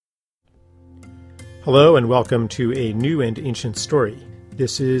Hello and welcome to A New and Ancient Story.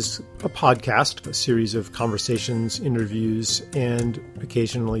 This is a podcast, a series of conversations, interviews, and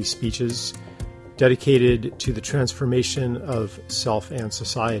occasionally speeches dedicated to the transformation of self and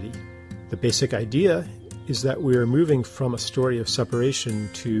society. The basic idea is that we are moving from a story of separation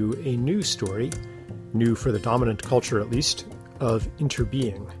to a new story, new for the dominant culture at least, of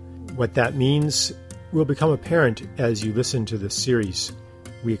interbeing. What that means will become apparent as you listen to this series.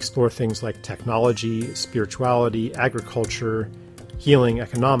 We explore things like technology, spirituality, agriculture, healing,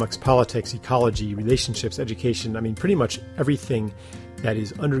 economics, politics, ecology, relationships, education. Pretty much everything that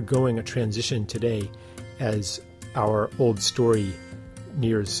is undergoing a transition today as our old story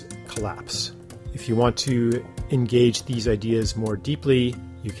nears collapse. If you want to engage these ideas more deeply,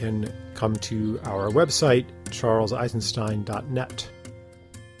 you can come to our website, charleseisenstein.net.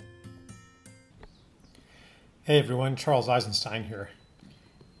 Hey everyone, Charles Eisenstein here.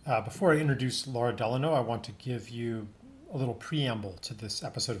 Before I introduce Laura Delano, I want to give you a little preamble to this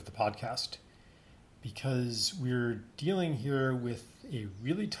episode of the podcast, because we're dealing here with a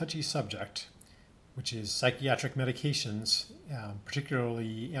really touchy subject, which is psychiatric medications,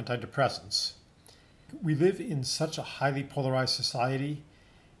 particularly antidepressants. We live in such a highly polarized society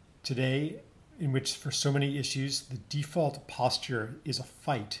today in which, for so many issues, the default posture is a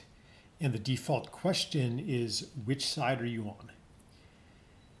fight, and the default question is, which side are you on?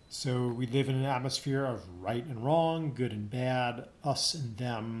 So we live in an atmosphere of right and wrong, good and bad, us and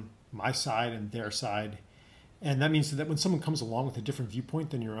them, my side and their side. And that means that when someone comes along with a different viewpoint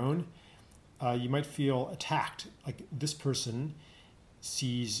than your own, you might feel attacked. Like this person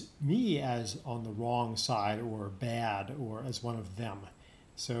sees me as on the wrong side or bad or as one of them.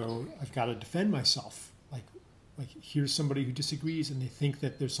 So I've got to defend myself. Like here's somebody who disagrees and they think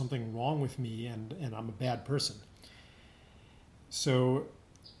that there's something wrong with me and I'm a bad person. So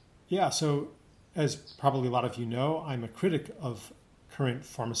as probably a lot of you know, I'm a critic of current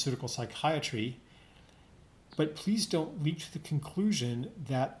pharmaceutical psychiatry, but please don't leap to the conclusion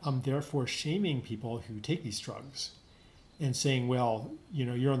that I'm therefore shaming people who take these drugs and saying, well,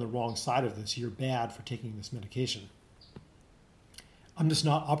 you're on the wrong side of this, you're bad for taking this medication. I'm just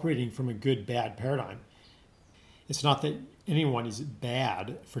not operating from a good-bad paradigm. It's not that anyone is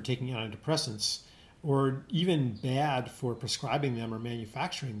bad for taking antidepressants or even bad for prescribing them or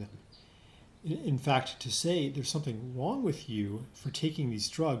manufacturing them. In fact, to say there's something wrong with you for taking these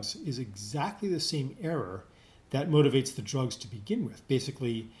drugs is exactly the same error that motivates the drugs to begin with.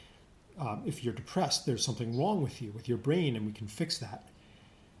 Basically, if you're depressed, there's something wrong with you, with your brain, and we can fix that.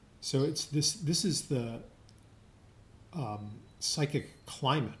 So it's this is the psychic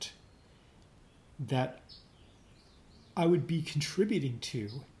climate that I would be contributing to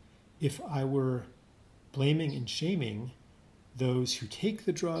if I were blaming and shaming those who take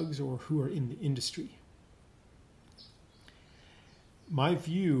the drugs or who are in the industry. My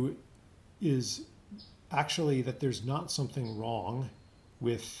view is actually that there's not something wrong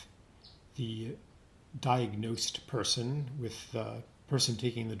with the diagnosed person, with the person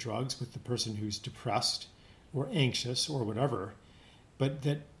taking the drugs, with the person who's depressed or anxious or whatever, but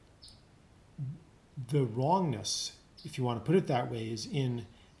that the wrongness, if you want to put it that way, is in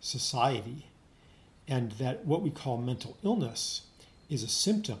society. And that what we call mental illness is a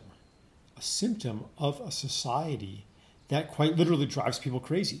symptom of a society that quite literally drives people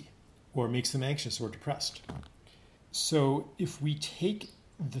crazy or makes them anxious or depressed. So if we take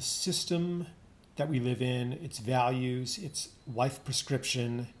the system that we live in, its values, its life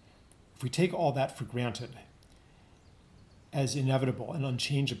prescription, if we take all that for granted as inevitable and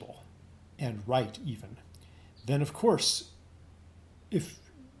unchangeable and right even, then of course, if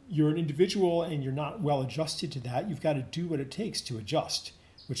you're an individual and you're not well adjusted to that, you've got to do what it takes to adjust,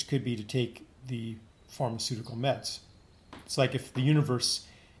 which could be to take the pharmaceutical meds. It's like if the universe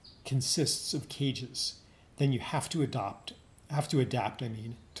consists of cages, then you have to adapt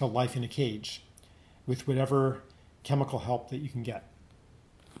to life in a cage with whatever chemical help that you can get.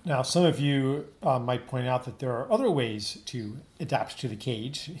 Now, some of you might point out that there are other ways to adapt to the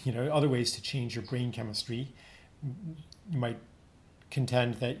cage, other ways to change your brain chemistry. You might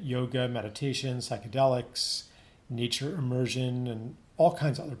contend that yoga, meditation, psychedelics, nature immersion, and all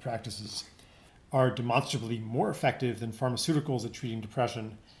kinds of other practices are demonstrably more effective than pharmaceuticals at treating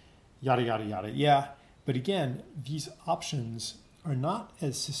depression, yada, yada, yada. Yeah, but again, these options are not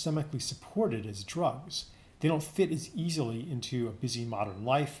as systemically supported as drugs. They don't fit as easily into a busy modern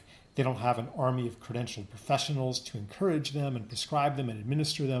life. They don't have an army of credentialed professionals to encourage them and prescribe them and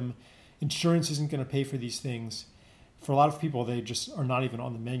administer them. Insurance isn't going to pay for these things. For a lot of people, they just are not even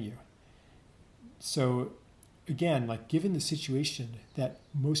on the menu. So again, given the situation that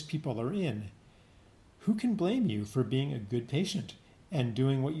most people are in, who can blame you for being a good patient and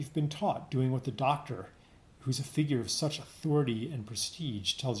doing what you've been taught, doing what the doctor, who's a figure of such authority and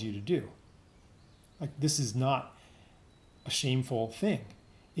prestige, tells you to do? Like, this is not a shameful thing.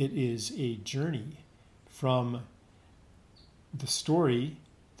 It is a journey from the story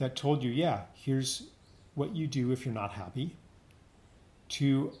that told you, yeah, here's what you do if you're not happy,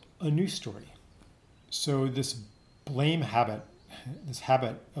 to a new story. So this blame habit, this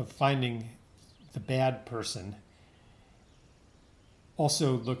habit of finding the bad person,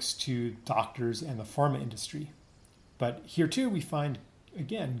 also looks to doctors and the pharma industry. But here too, we find,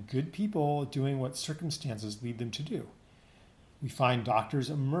 again, good people doing what circumstances lead them to do. We find doctors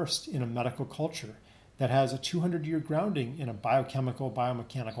immersed in a medical culture that has a 200-year grounding in a biochemical,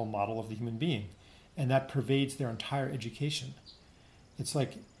 biomechanical model of the human being, and that pervades their entire education. It's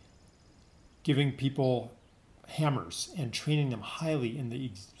like giving people hammers and training them highly in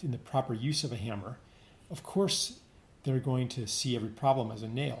the proper use of a hammer. Of course, they're going to see every problem as a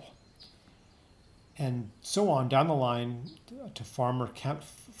nail. And so on down the line to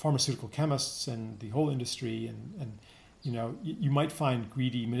pharmaceutical chemists and the whole industry. And you know, you might find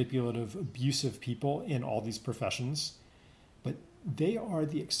greedy, manipulative, abusive people in all these professions, but they are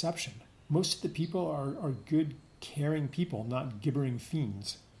the exception. Most of the people are good, caring people, not gibbering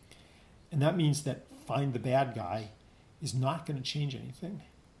fiends. And that means that find the bad guy is not going to change anything.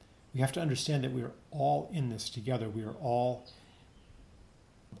 We have to understand that we are all in this together. We are all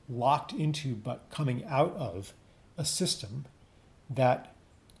locked into, but coming out of, a system that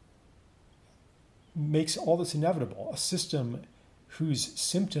makes all this inevitable. A system whose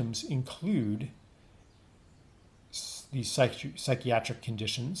symptoms include these psychiatric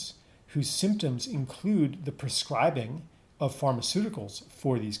conditions, whose symptoms include the prescribing of pharmaceuticals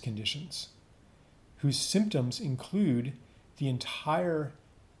for these conditions, whose symptoms include the entire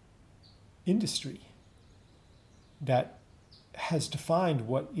industry that has defined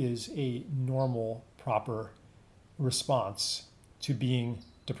what is a normal, proper response to being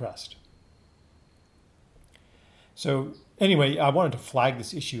depressed. So anyway, I wanted to flag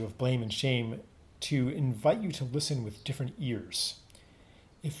this issue of blame and shame to invite you to listen with different ears.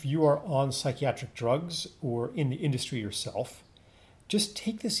 If you are on psychiatric drugs or in the industry yourself, just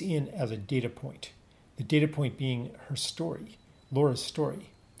take this in as a data point. The data point being her story, Laura's story.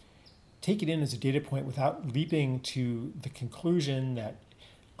 Take it in as a data point without leaping to the conclusion that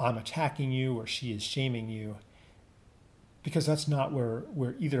I'm attacking you or she is shaming you, because that's not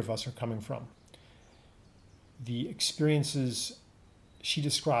where either of us are coming from. The experiences she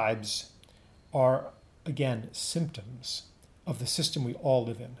describes are, again, symptoms of the system we all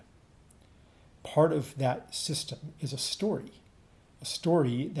live in. Part of that system is a story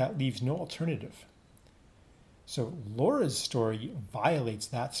that leaves no alternative. So Laura's story violates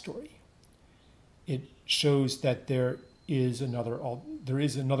that story. It shows that there is another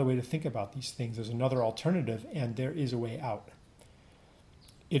way to think about these things. There's another alternative, and there is a way out.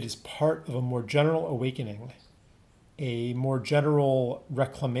 It is part of a more general awakening, a more general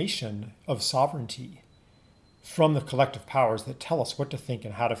reclamation of sovereignty from the collective powers that tell us what to think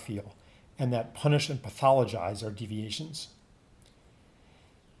and how to feel, and that punish and pathologize our deviations.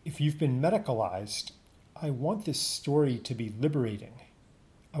 If you've been medicalized, I want this story to be liberating.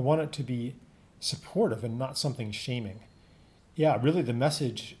 I want it to be supportive and not something shaming. Yeah, really the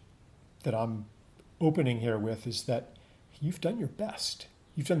message that I'm opening here with is that you've done your best.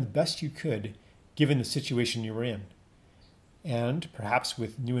 You've done the best you could given the situation you were in. And perhaps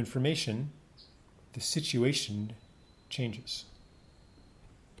with new information, the situation changes.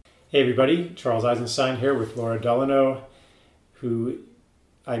 Hey everybody, Charles Eisenstein here with Laura Delano, who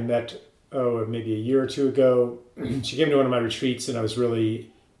I met maybe a year or two ago. She came to one of my retreats, and I was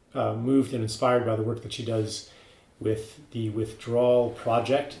really moved and inspired by the work that she does with the Withdrawal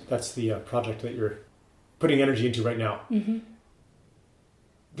Project. That's the project that you're putting energy into right now. Mm-hmm.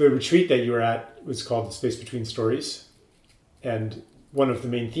 The retreat that you were at was called The Space Between Stories. And one of the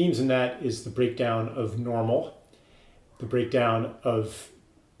main themes in that is the breakdown of normal, the breakdown of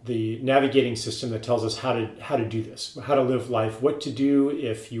the navigating system that tells us how to do this, how to live life, what to do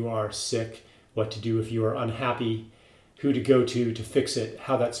if you are sick, what to do if you are unhappy, who to go to fix it,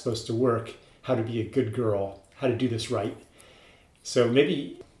 how that's supposed to work, how to be a good girl, how to do this right. So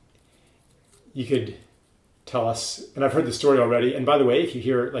maybe you could tell us, and I've heard the story already, and by the way, if you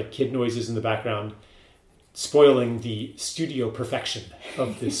hear like kid noises in the background, spoiling the studio perfection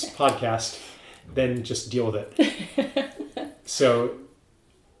of this podcast, then just deal with it. So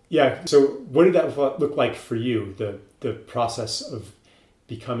what did that look like for you, the process of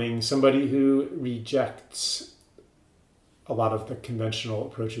becoming somebody who rejects a lot of the conventional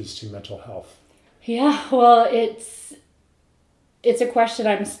approaches to mental health? Yeah, well, it's a question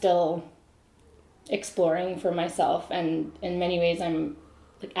I'm still exploring for myself, and in many ways I'm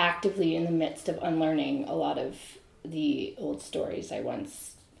like actively in the midst of unlearning a lot of the old stories I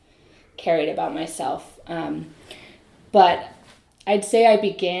once carried about myself. But I'd say I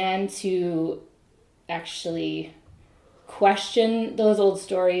began to actually question those old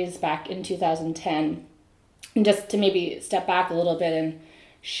stories back in 2010. And just to maybe step back a little bit and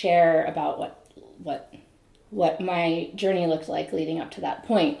share about what my journey looked like leading up to that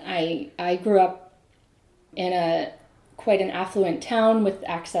point. I grew up in a quite an affluent town with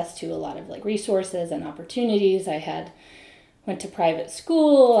access to a lot of like resources and opportunities. Went to private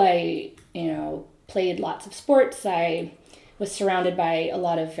school. I played lots of sports. I was surrounded by a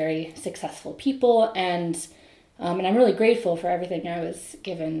lot of very successful people, and I'm really grateful for everything I was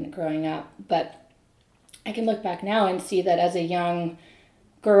given growing up. But I can look back now and see that as a young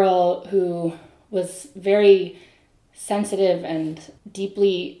girl who was very sensitive and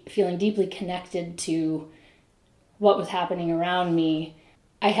feeling deeply connected to what was happening around me,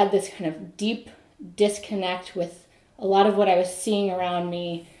 I had this kind of deep disconnect with a lot of what I was seeing around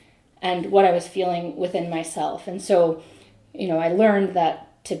me and what I was feeling within myself. And so, I learned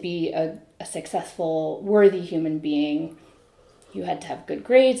that to be a successful, worthy human being, you had to have good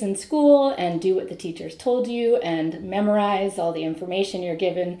grades in school and do what the teachers told you and memorize all the information you're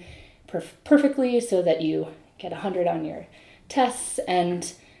given perfectly so that you get 100 on your tests,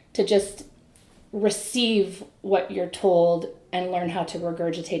 and to just receive what you're told and learn how to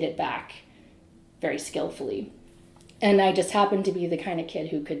regurgitate it back very skillfully. And I just happened to be the kind of kid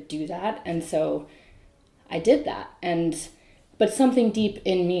who could do that. And so I did that. But something deep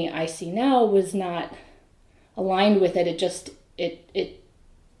in me I see now was not aligned with it. It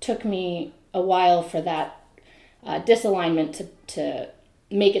took me a while for that disalignment to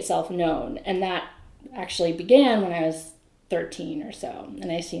make itself known. And that actually began when I was 13 or so.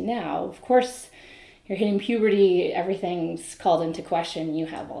 And I see now, of course, you're hitting puberty, everything's called into question. You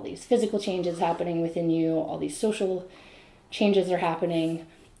have all these physical changes happening within you, all these social changes are happening.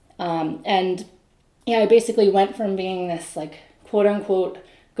 I basically went from being this like quote unquote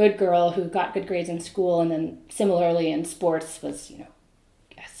good girl who got good grades in school, and then similarly in sports was, a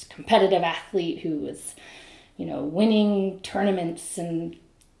competitive athlete who was, winning tournaments and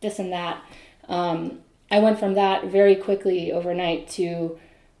this and that. I went from that very quickly overnight to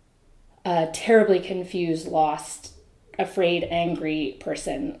a terribly confused, lost, afraid, angry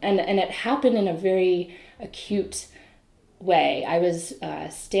person. And it happened in a very acute way. I was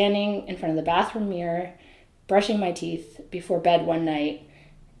standing in front of the bathroom mirror, brushing my teeth before bed one night,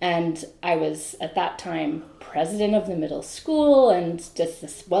 and I was at that time president of the middle school and just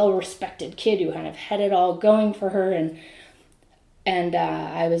this well-respected kid who kind of had it all going for her. And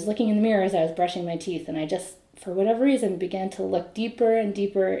I was looking in the mirror as I was brushing my teeth, and I just, for whatever reason, began to look deeper and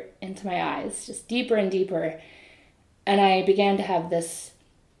deeper into my eyes, just deeper and deeper. And I began to have this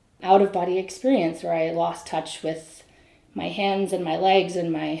out-of-body experience where I lost touch with my hands and my legs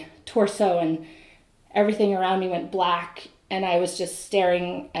and my torso, and everything around me went black, and I was just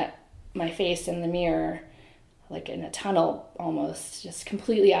staring at my face in the mirror like in a tunnel almost, just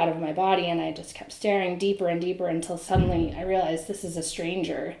completely out of my body. And I just kept staring deeper and deeper until suddenly I realized this is a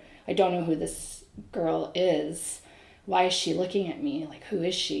stranger. I don't know who this girl is. Why is she looking at me? Like, who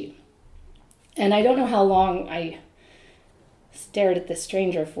is she? And I don't know how long I stared at this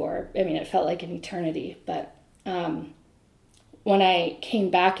stranger for. I mean, it felt like an eternity. But when I came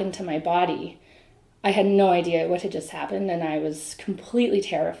back into my body, I had no idea what had just happened, and I was completely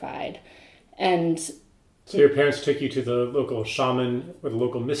terrified. And so your parents took you to the local shaman or the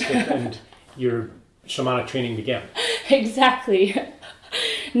local mystic, and your shamanic training began. Exactly.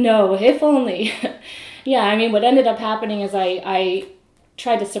 No, if only. Yeah, I mean, what ended up happening is I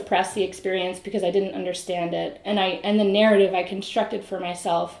tried to suppress the experience because I didn't understand it. And the narrative I constructed for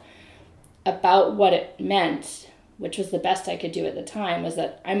myself about what it meant, which was the best I could do at the time, was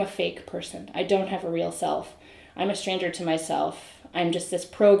that I'm a fake person. I don't have a real self. I'm a stranger to myself. I'm just this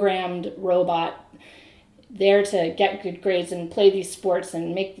programmed robot there to get good grades and play these sports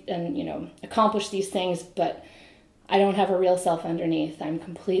and accomplish these things, but I don't have a real self underneath. I'm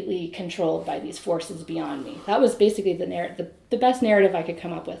completely controlled by these forces beyond me. That was basically the best narrative I could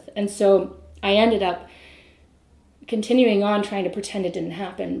come up with. And so I ended up continuing on trying to pretend it didn't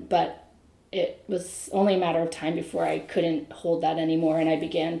happen, but it was only a matter of time before I couldn't hold that anymore, and I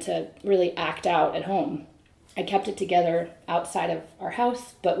began to really act out at home. I kept it together outside of our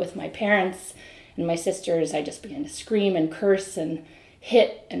house, but with my parents and my sisters, I just began to scream and curse and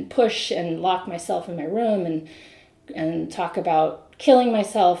hit and push and lock myself in my room and talk about killing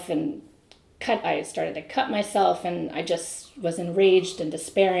myself and I started to cut myself, and I just was enraged and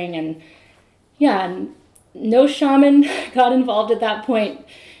despairing, and yeah, and no shaman got involved at that point.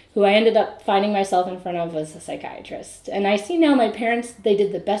 Who I ended up finding myself in front of was a psychiatrist. And I see now my parents, they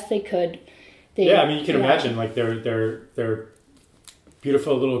did the best they could. Yeah, I mean, you can imagine, like, their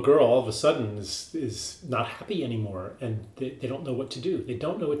beautiful little girl all of a sudden is not happy anymore, and they don't know what to do. They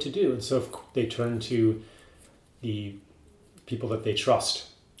don't know what to do, and so they turn to the people that they trust.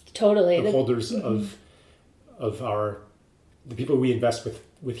 Totally. The holders of the people we invest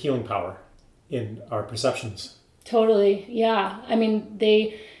with healing power in our perceptions. Totally, yeah. I mean,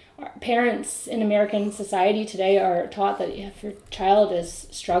 parents in American society today are taught that if your child is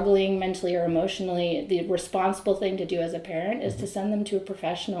struggling mentally or emotionally, the responsible thing to do as a parent is to send them to a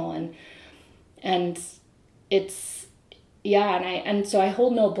professional, and it's and so I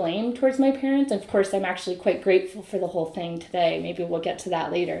hold no blame towards my parents. Of course, I'm actually quite grateful for the whole thing today. Maybe we'll get to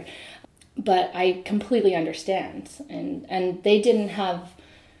that later, but I completely understand, and they didn't have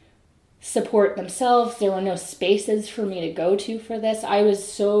support themselves. There were no spaces for me to go to for this. I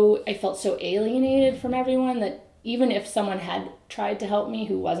felt so alienated from everyone that even if someone had tried to help me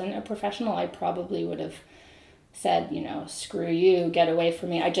who wasn't a professional, I probably would have said, screw you, get away from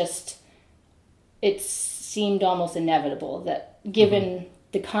me. It seemed almost inevitable that given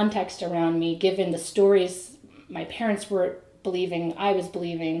the context around me, given the stories my parents were believing, I was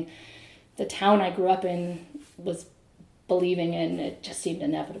believing, the town I grew up in was believing in, it just seemed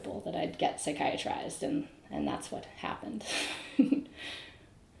inevitable that I'd get psychiatrized, and that's what happened.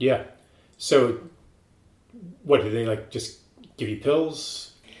 Yeah. So what, did they just give you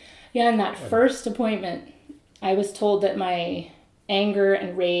pills? Yeah, in that first appointment, I was told that my anger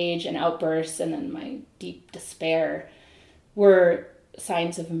and rage and outbursts and then my deep despair were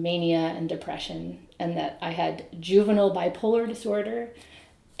signs of mania and depression, and that I had juvenile bipolar disorder,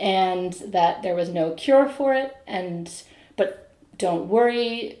 and that there was no cure for it, but don't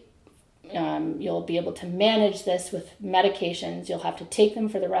worry, you'll be able to manage this with medications. You'll have to take them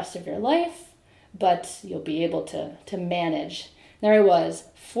for the rest of your life, but you'll be able to manage. There I was,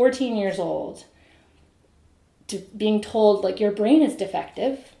 14 years old, being told, your brain is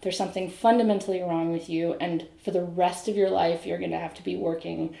defective. There's something fundamentally wrong with you, and for the rest of your life, you're going to have to be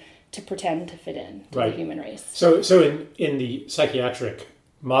working to pretend to fit in to the human race. So in the psychiatric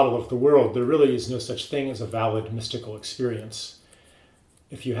model of the world, there really is no such thing as a valid mystical experience.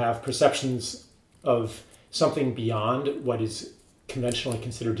 If you have perceptions of something beyond what is conventionally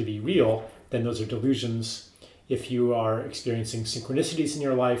considered to be real, then those are delusions. If you are experiencing synchronicities in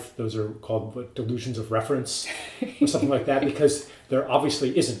your life, those are called delusions of reference or something like that, because there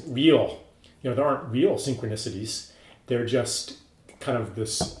obviously isn't real, there aren't real synchronicities. They're just kind of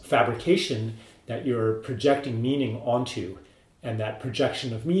this fabrication that you're projecting meaning onto. And that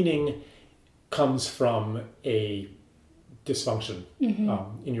projection of meaning comes from a dysfunction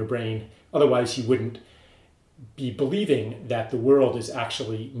in your brain. Otherwise, you wouldn't be believing that the world is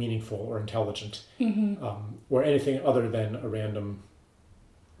actually meaningful or intelligent, or anything other than a random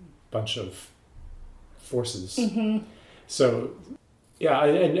bunch of forces. So, yeah,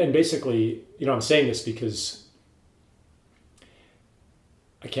 and basically, I'm saying this because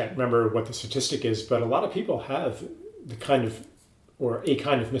I can't remember what the statistic is, but a lot of people have a kind of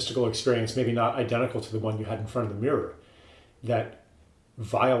mystical experience, maybe not identical to the one you had in front of the mirror, that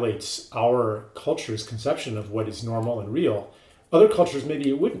violates our culture's conception of what is normal and real. Other cultures, maybe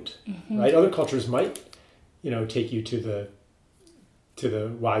it wouldn't, right? Other cultures might, take you to the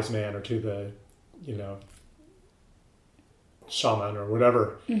wise man or to the, shaman or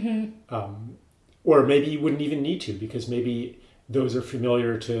whatever. Or maybe you wouldn't even need to, because maybe those are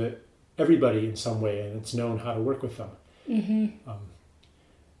familiar to everybody in some way, and it's known how to work with them.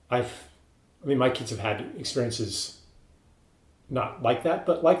 My kids have had experiences not like that,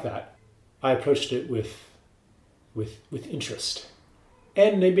 but like that. I approached it with interest,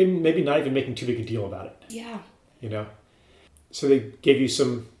 and maybe not even making too big a deal about it. Yeah. So they gave you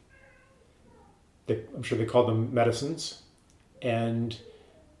some. I'm sure they called them medicines, and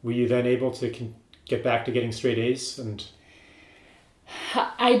were you then able to get back to getting straight A's? And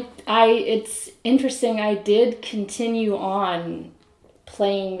it's interesting. I did continue on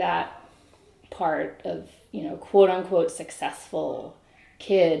playing that part of, quote unquote successful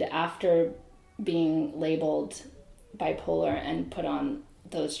kid after being labeled bipolar and put on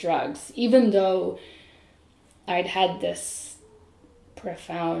those drugs, even though I'd had this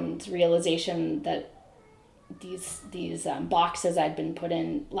profound realization that these boxes I'd been put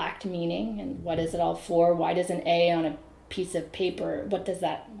in lacked meaning. And what is it all for? Why does an A on a piece of paper,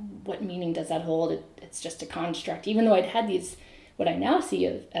 what meaning does that hold? It's just a construct. Even though I'd had these, what I now see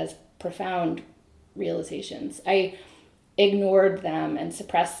as profound realizations. I ignored them and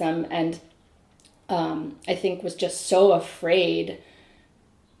suppressed them, and I think was just so afraid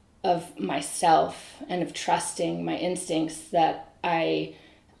of myself and of trusting my instincts that I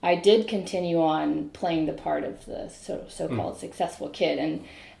did continue on playing the part of the so-called successful kid,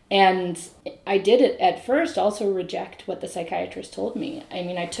 and I did it at first also reject what the psychiatrist told me. I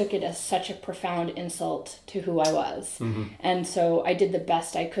mean, I took it as such a profound insult to who I was, and so I did the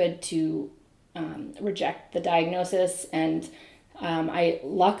best I could to reject the diagnosis, and I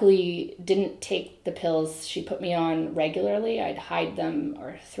luckily didn't take the pills she put me on regularly. I'd hide them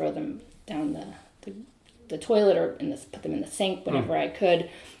or throw them down the toilet or put them in the sink whenever I could.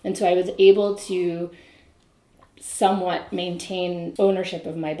 And so I was able to somewhat maintain ownership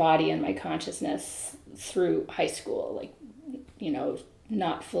of my body and my consciousness through high school. Like,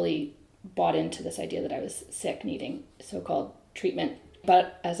 not fully bought into this idea that I was sick, needing so-called treatment.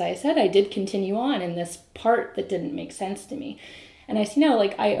 But as I said, I did continue on in this part that didn't make sense to me. And I see now,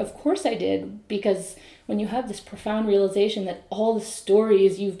 of course I did, because when you have this profound realization that all the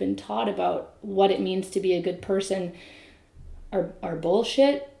stories you've been taught about what it means to be a good person are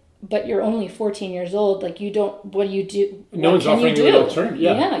bullshit, but you're only 14 years old, what do you do? No one's offering you an alternative.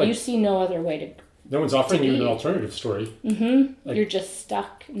 Yeah, you see no other way to. No one's offering you an alternative story. Mm-hmm. You're just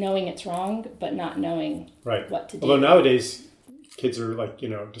stuck knowing it's wrong, but not knowing what to do. Although nowadays, kids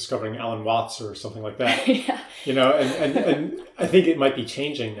are discovering Alan Watts or something like that. Yeah. And I think it might be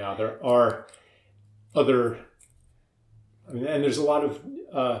changing now. There are other, and there's a lot of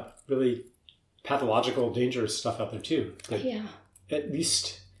really pathological, dangerous stuff out there too. But at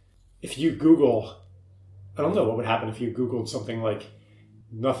least if you Google, I don't know what would happen if you Googled something like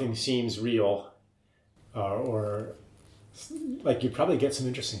 "nothing seems real," or you'd probably get some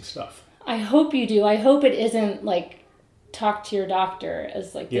interesting stuff. I hope you do. I hope it isn't talk to your doctor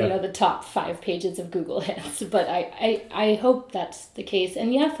as the top 5 pages of Google hits, but I hope that's the case.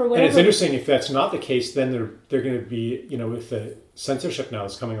 And for whatever. And it's interesting if that's not the case, then they're going to be with the censorship now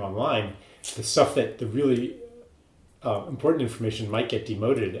that's coming online, the stuff that the really important information might get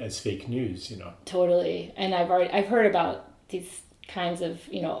demoted as fake news. Totally. And I've heard about these kinds of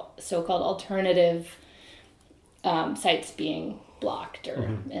so-called alternative sites being blocked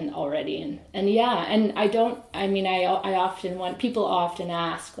and already and I often people often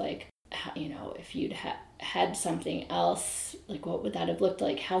ask if you'd had something else, what would that have looked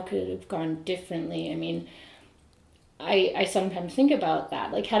like, how could it have gone differently? I mean, I sometimes think about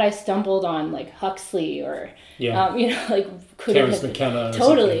that, had I stumbled on Huxley or could Terence it have McKenna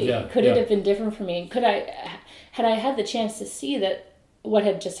totally it have been different for me? Had I had the chance to see that what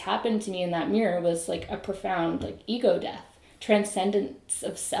had just happened to me in that mirror was a profound ego death, transcendence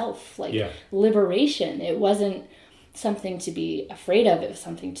of self, liberation. It wasn't something to be afraid of. It was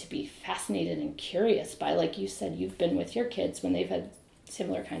something to be fascinated and curious by. Like you said, you've been with your kids when they've had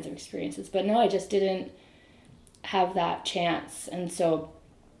similar kinds of experiences. But no, I just didn't have that chance. And so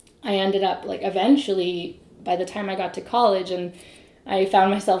I ended up eventually, by the time I got to college, and I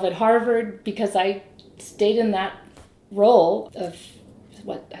found myself at Harvard because I stayed in that role of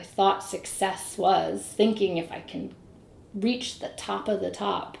what I thought success was, thinking if I can reach the top of the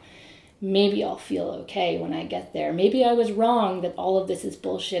top, maybe I'll feel okay when I get there. Maybe I was wrong that all of this is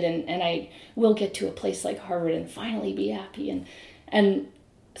bullshit, and I will get to a place like Harvard and finally be happy. And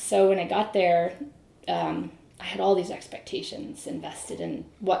so when I got there, I had all these expectations invested in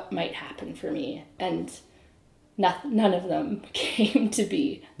what might happen for me, and none of them came to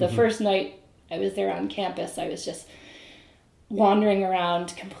be. The first night I was there on campus, I was just wandering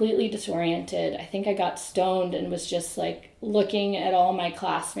around completely disoriented. I think I got stoned and was just looking at all my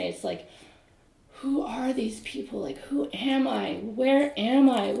classmates who are these people? Who am I? Where am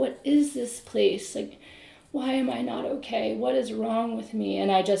I? What is this place? Why am I not okay? What is wrong with me?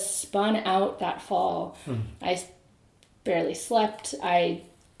 And I just spun out that fall. I barely slept. I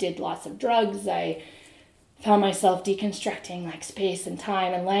did lots of drugs. I found myself deconstructing space and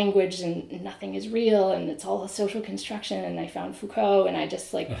time and language, and nothing is real, and it's all a social construction. And I found Foucault, and I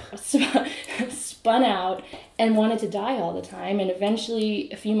just spun out and wanted to die all the time. And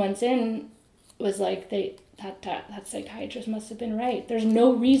eventually, a few months in, was that psychiatrist must have been right. There's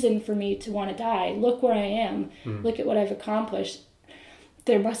no reason for me to want to die. Look where I am. Look at what I've accomplished.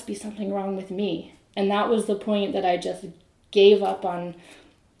 There must be something wrong with me. And that was the point that I just gave up on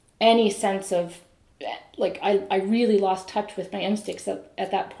any sense of I really lost touch with my instincts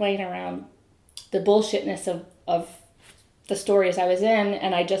at that point around the bullshitness of the stories I was in,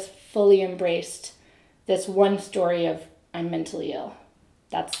 and I just fully embraced this one story of I'm mentally ill.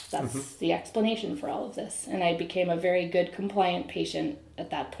 that's the explanation for all of this. And I became a very good compliant patient at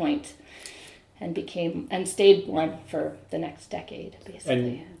that point, and stayed one for the next decade,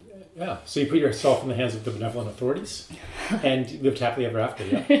 basically. So you put yourself in the hands of the benevolent authorities and lived happily ever after,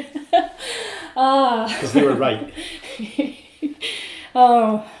 yeah? Because they were right.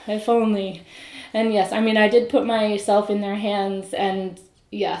 Oh, if only. And yes, I mean, I did put myself in their hands, and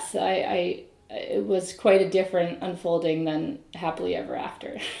yes, it was quite a different unfolding than happily ever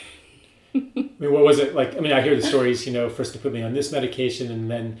after. I mean, what was it like? I mean, I hear the stories, first they put me on this medication, and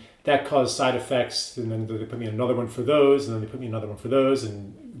then that caused side effects, and then they put me on another one for those, and then they put me on another one for those,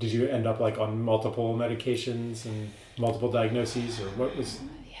 and did you end up like on multiple medications and multiple diagnoses, or what was...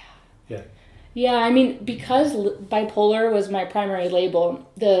 Yeah, I mean, because bipolar was my primary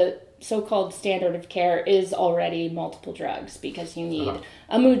label, the so-called standard of care is already multiple drugs, because you need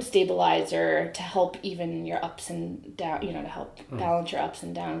a mood stabilizer to help even your ups and down, to help balance your ups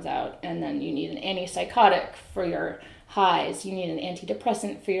and downs out. And then you need an antipsychotic for your highs. You need an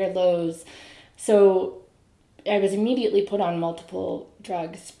antidepressant for your lows. So I was immediately put on multiple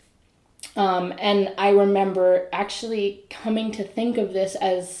drugs. And I remember actually coming to think of this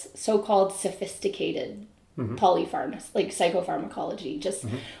as so-called sophisticated polypharmacy, like psychopharmacology. Just,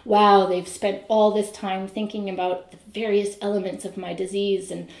 wow, they've spent all this time thinking about the various elements of my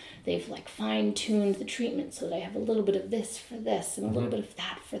disease, and they've like fine-tuned the treatment so that I have a little bit of this for this and a little bit of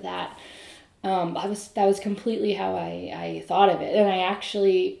that for that. That was completely how I thought of it. And I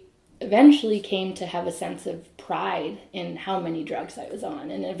actually eventually came to have a sense of pride in how many drugs I was on,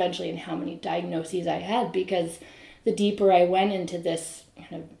 and eventually in how many diagnoses I had, because the deeper I went into this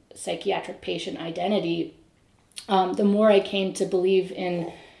kind of psychiatric patient identity, the more I came to believe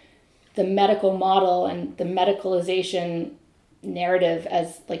in the medical model and the medicalization narrative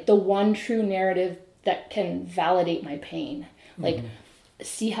as like the one true narrative that can validate my pain. Like,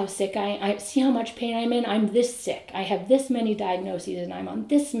 see how sick I see how much pain I'm in. I'm this sick. I have this many diagnoses and I'm on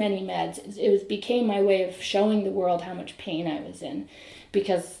this many meds. It became my way of showing the world how much pain I was in,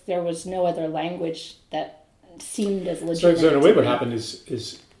 because there was no other language that seemed as legitimate. So in a way what happened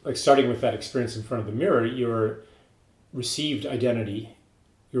is like, starting with that experience in front of the mirror, your received identity,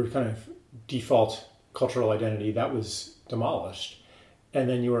 your kind of default cultural identity, that was demolished. And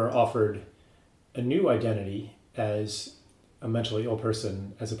then you were offered a new identity as a mentally ill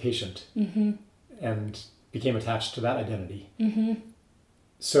person, as a patient, and became attached to that identity.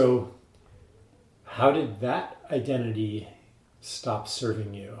 So how did that identity stop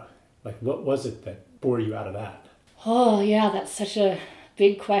serving you? Like, what was it that bore you out of that? Oh, yeah, that's such a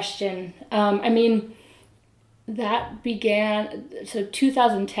big question. I mean, that began, so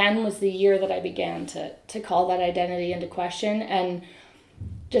 2010 was the year that I began to call that identity into question. And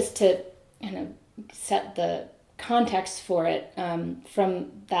just to set the context for it,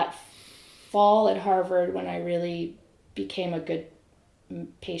 from that fall at Harvard, when I really became a good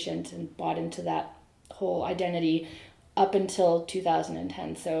patient and bought into that whole identity, up until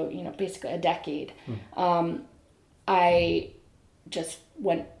 2010, so basically a decade, I just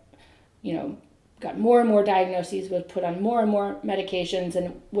went, got more and more diagnoses, was put on more and more medications,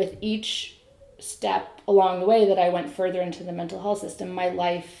 and with each step along the way that I went further into the mental health system, my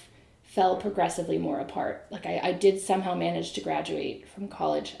life fell progressively more apart. Like, I did somehow manage to graduate from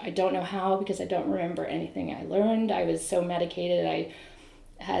college. I don't know how, because I don't remember anything I learned. I was so medicated. I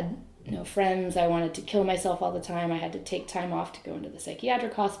had no friends. I wanted to kill myself all the time. I had to take time off to go into the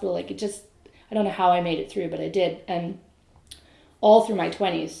psychiatric hospital. Like, I don't know how I made it through, but I did. And all through my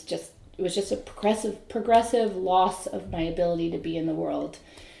 20s, it was just a progressive loss of my ability to be in the world.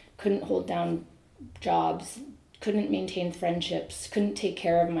 Couldn't hold down jobs, couldn't maintain friendships, couldn't take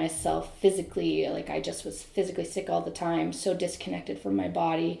care of myself physically. Like, I just was physically sick all the time, so disconnected from my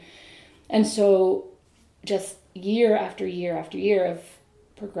body. And so just year after year after year of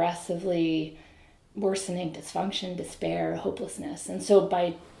progressively worsening dysfunction, despair, hopelessness. And so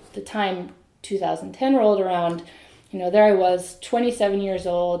by the time 2010 rolled around, there I was, 27 years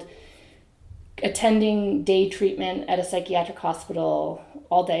old, attending day treatment at a psychiatric hospital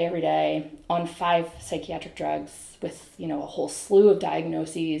all day, every day, on 5 psychiatric drugs with, a whole slew of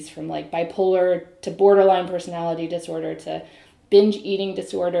diagnoses, from like bipolar to borderline personality disorder to binge eating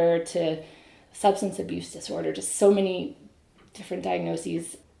disorder to substance abuse disorder, just so many different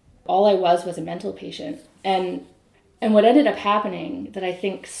diagnoses. All I was a mental patient. And what ended up happening that I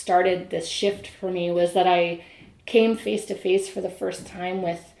think started this shift for me was that I came face to face for the first time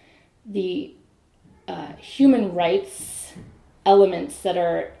with the human rights elements that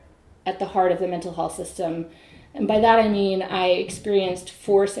are at the heart of the mental health system. And by that I mean I experienced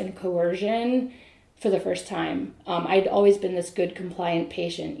force and coercion for the first time. I'd always been this good, compliant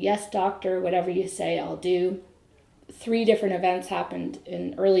patient. Yes, doctor, whatever you say, I'll do. 3 different events happened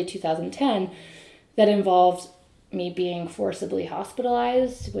in early 2010 that involved me being forcibly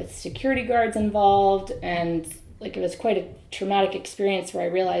hospitalized with security guards involved. And like, it was quite a traumatic experience where I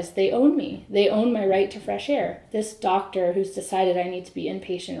realized they own me. They own my right to fresh air. This doctor who's decided I need to be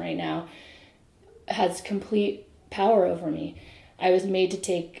inpatient right now has complete power over me. I was made to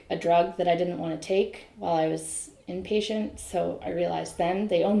take a drug that I didn't want to take while I was inpatient. So I realized then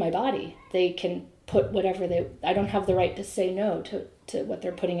they own my body. They can put whatever I don't have the right to say no to what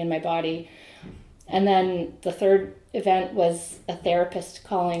they're putting in my body. And then the third event was a therapist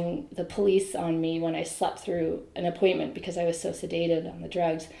calling the police on me when I slept through an appointment because I was so sedated on the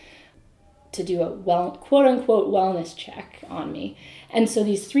drugs, to do a quote unquote wellness check on me. And so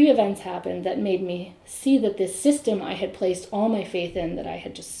these 3 events happened that made me see that this system I had placed all my faith in, that I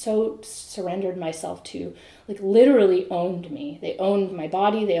had just so surrendered myself to, like, literally owned me. They owned my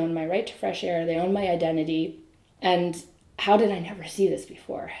body, they owned my right to fresh air, they owned my identity. And how did I never see this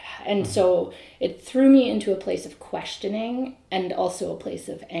before? And so it threw me into a place of questioning and also a place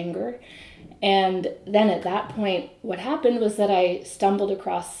of anger. And then at that point, what happened was that I stumbled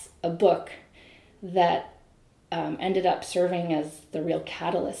across a book that ended up serving as the real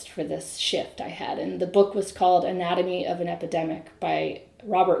catalyst for this shift I had. And the book was called Anatomy of an Epidemic by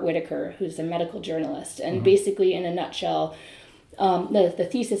Robert Whitaker, who's a medical journalist. And basically, in a nutshell, the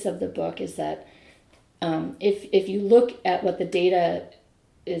thesis of the book is that if you look at what the data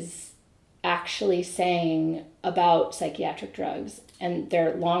is actually saying about psychiatric drugs and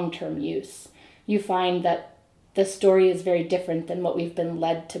their long-term use, you find that the story is very different than what we've been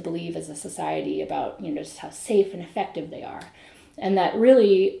led to believe as a society about, just how safe and effective they are. And that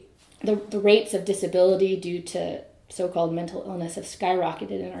really the rates of disability due to so-called mental illness have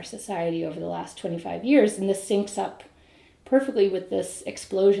skyrocketed in our society over the last 25 years. And this syncs up perfectly with this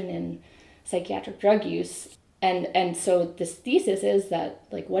explosion in psychiatric drug use. And so this thesis is that,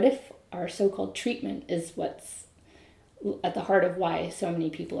 like, what if our so-called treatment is what's at the heart of why so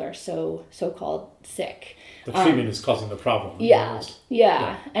many people are so-called sick. The treatment is causing the problem.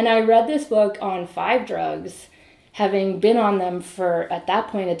 Yeah. And I read this book on 5 drugs, having been on them for, at that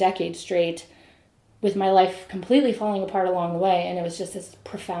point, a decade straight, with my life completely falling apart along the way. And it was just this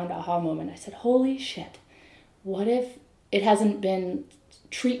profound aha moment. I said, holy shit, what if it hasn't been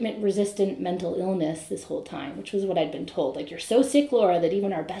treatment-resistant mental illness this whole time, which was what I'd been told. Like, you're so sick, Laura, that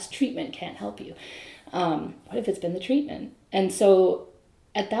even our best treatment can't help you. What if it's been the treatment? And so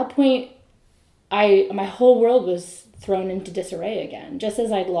at that point, my whole world was thrown into disarray again. Just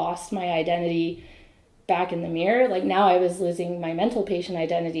as I'd lost my identity back in the mirror, like, now I was losing my mental patient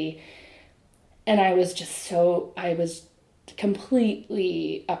identity. And I was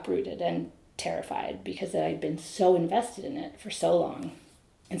completely uprooted and terrified because I'd been so invested in it for so long.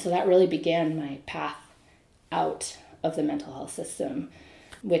 And so that really began my path out of the mental health system,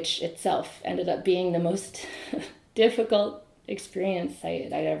 which itself ended up being the most difficult experience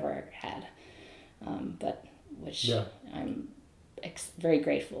I'd ever had, but which I'm very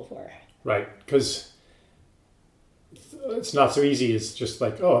grateful for. Right, because it's not so easy as just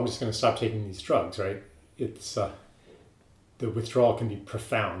like, oh, I'm just going to stop taking these drugs, right? It's the withdrawal can be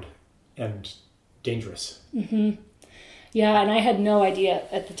profound and dangerous. Mm-hmm. Yeah, and I had no idea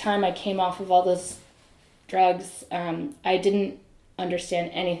at the time I came off of all those drugs. I didn't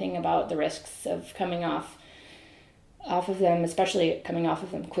understand anything about the risks of coming off of them, especially coming off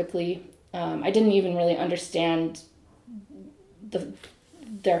of them quickly. I didn't even really understand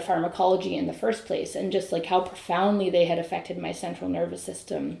their pharmacology in the first place, and just like how profoundly they had affected my central nervous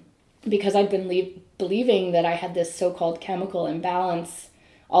system, because I'd been believing that I had this so-called chemical imbalance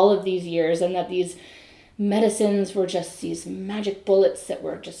all of these years, and that these medicines were just these magic bullets that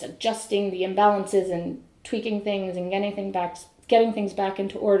were just adjusting the imbalances and tweaking things and getting things back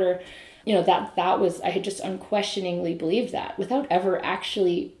into order. That was, I had just unquestioningly believed that without ever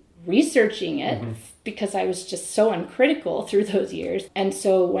actually researching it, because I was just so uncritical through those years. And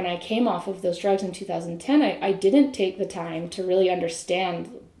so when I came off of those drugs in 2010, I didn't take the time to really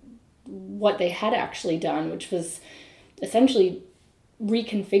understand what they had actually done, which was essentially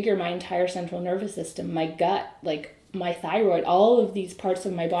reconfigure my entire central nervous system, my gut, like my thyroid. All of these parts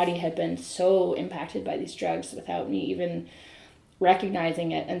of my body had been so impacted by these drugs without me even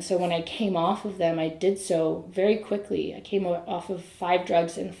recognizing it. And so when I came off of them, I did so very quickly. I came off of 5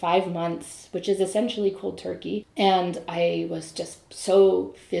 drugs in 5 months, which is essentially cold turkey. And I was just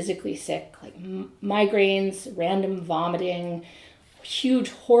so physically sick, like migraines, random vomiting, huge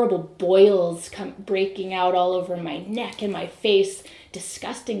horrible boils breaking out all over my neck and my face,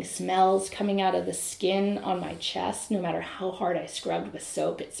 disgusting smells coming out of the skin on my chest. No matter how hard I scrubbed with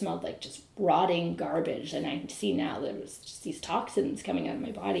soap, it smelled like just rotting garbage. And I see now there was just these toxins coming out of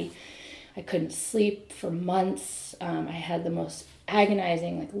my body. I couldn't sleep for months. I had the most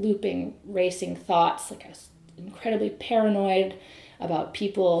agonizing, like looping, racing thoughts. Like I was incredibly paranoid about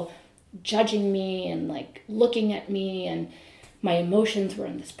people judging me and like looking at me, and my emotions were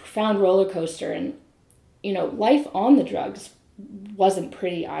on this profound roller coaster. And life on the drugs wasn't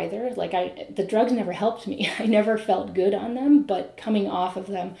pretty either. Like the drugs never helped me. I never felt good on them, but coming off of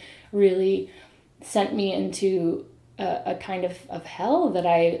them really sent me into a kind of hell that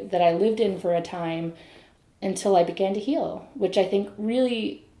I lived in for a time until I began to heal, which I think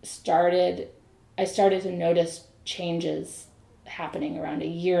really I started to notice changes happening around a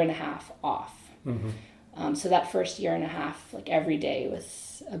year and a half off. Mm-hmm. So that first year and a half, like every day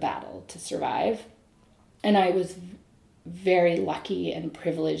was a battle to survive. And I was very lucky and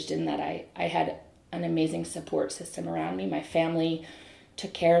privileged in that I had an amazing support system around me. My family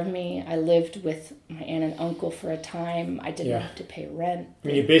took care of me. I lived with my aunt and uncle for a time. I didn't have to pay rent. I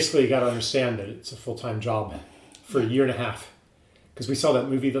mean, you basically got to understand that it's a full-time job for a year and a half. Because we saw that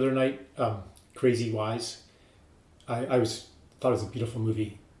movie the other night, Crazy Wise. I thought it was a beautiful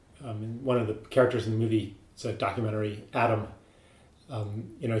movie. And one of the characters in the movie, it's a documentary, Adam.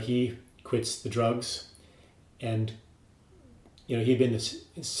 He quits the drugs, and he'd been this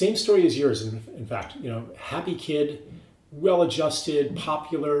same story as yours. In fact, happy kid, well-adjusted,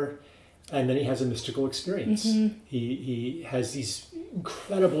 popular, and then he has a mystical experience. Mm-hmm. He has these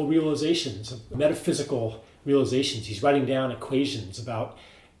incredible realizations, metaphysical realizations. He's writing down equations about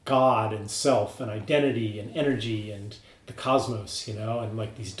God and self and identity and energy and the cosmos, and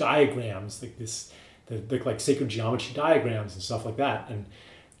like these diagrams, like this, like sacred geometry diagrams and stuff like that.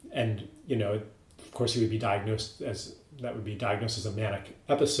 And of course, he would be diagnosed as a manic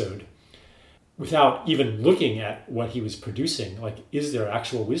episode, without even looking at what he was producing. Like, is there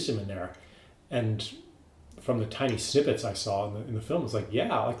actual wisdom in there? And from the tiny snippets I saw in the film, it's like,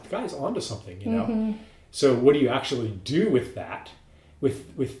 like the guy's onto something, Mm-hmm. So what do you actually do with that,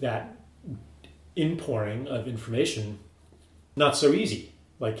 with that inpouring of information? Not so easy.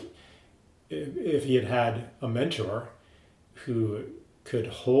 Like, if he had had a mentor who could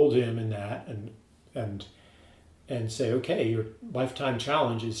hold him in that and say, okay, your lifetime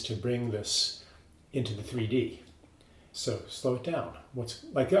challenge is to bring this into the 3D. So slow it down.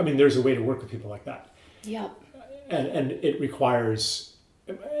 There's a way to work with people like that. Yeah. And it requires,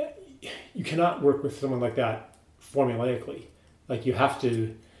 you cannot work with someone like that formulaically. Like, you have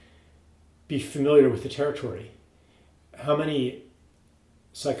to be familiar with the territory. How many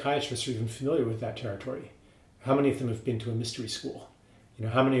psychiatrists are even familiar with that territory? How many of them have been to a mystery school?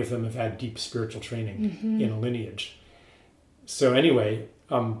 How many of them have had deep spiritual training mm-hmm. in a lineage? So anyway,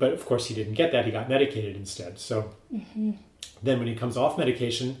 but of course he didn't get that. He got medicated instead. So mm-hmm. then when he comes off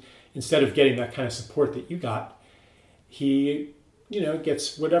medication, instead of getting that kind of support that you got, he,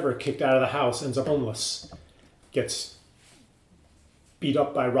 gets whatever, kicked out of the house, ends up homeless, gets beat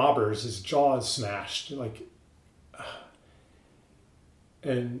up by robbers, his jaw is smashed.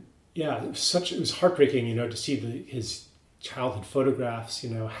 And yeah, it was heartbreaking, to see his childhood photographs,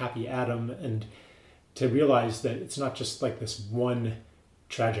 happy Adam, and to realize that it's not just like this one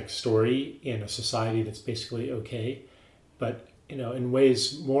tragic story in a society that's basically okay, but in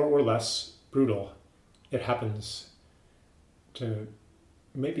ways more or less brutal, it happens to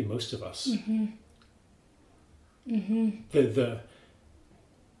maybe most of us. Mm-hmm. Mm-hmm. The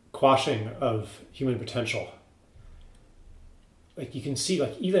quashing of human potential, like you can see,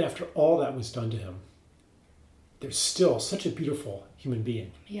 like even after all that was done to him, there's still such a beautiful human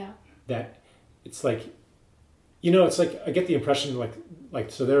being. Yeah. That it's like, it's like I get the impression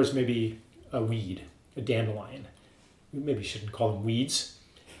like so there's maybe a weed, a dandelion. We maybe shouldn't call them weeds.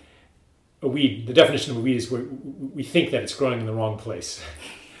 A weed, the definition of a weed is where we think that it's growing in the wrong place.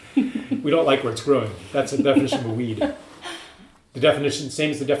 We don't like where it's growing. That's the definition of a weed. The definition, same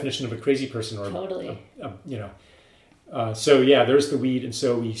as the definition of a crazy person or totally. So yeah, there's the weed, and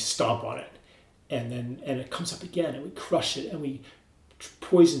so we stomp on it. And it comes up again, and we crush it, and we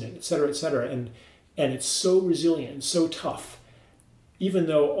poison it, et cetera, and it's so resilient and so tough, even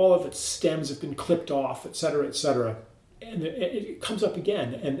though all of its stems have been clipped off, et cetera, and it comes up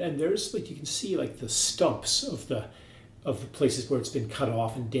again, and there's like you can see like the stumps of the places where it's been cut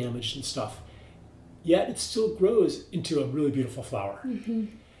off and damaged and stuff. Yet it still grows into a really beautiful flower, mm-hmm.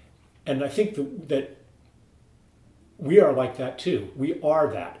 and I think that. We are like that too. We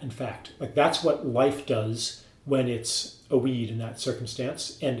are that, in fact. Like that's what life does when it's a weed in that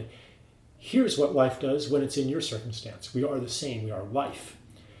circumstance. And here's what life does when it's in your circumstance. We are the same. We are life.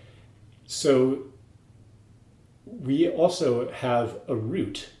 So we also have a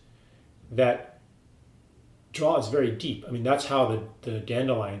root that draws very deep. I mean, that's how the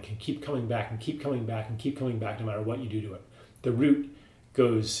dandelion can keep coming back and keep coming back and keep coming back no matter what you do to it. The root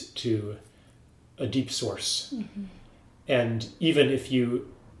goes to a deep source. Mm-hmm. And even if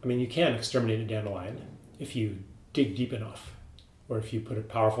you can exterminate a dandelion if you dig deep enough, or if you put a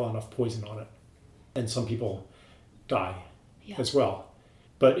powerful enough poison on it. And some people die as well.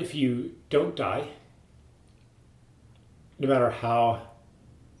 But if you don't die, no matter how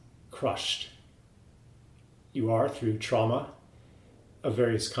crushed you are through trauma of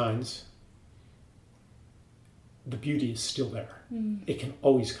various kinds, the beauty is still there. It can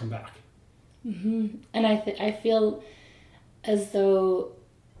always come back. Mm-hmm. And I feel as though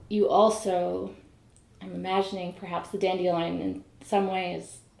you also, I'm imagining perhaps the dandelion in some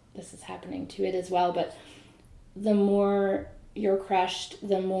ways, this is happening to it as well, but the more you're crushed,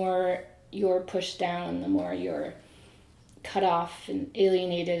 the more you're pushed down, the more you're cut off and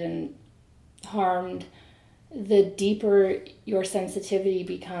alienated and harmed, the deeper your sensitivity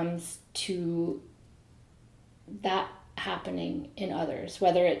becomes to that happening in others,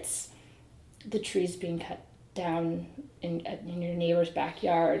 whether it's the trees being cut down in your neighbor's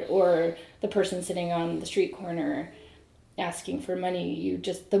backyard, or the person sitting on the street corner asking for money.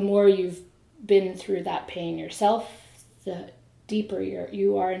 The more you've been through that pain yourself, the deeper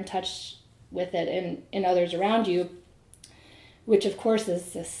you are in touch with it and in others around you, which of course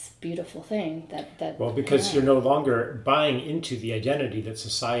is this beautiful thing that well, because you're no longer buying into the identity that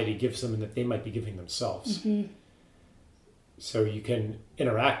society gives them and that they might be giving themselves. Mm-hmm. So you can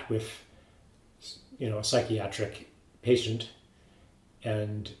interact with a psychiatric patient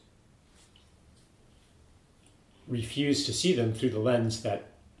and refuse to see them through the lens that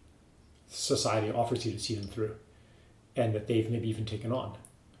society offers you to see them through, and that they've maybe even taken on.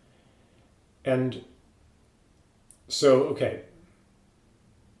 And so, okay.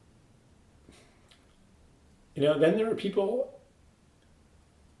 Then there are people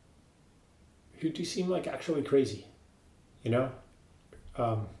who do seem like actually crazy,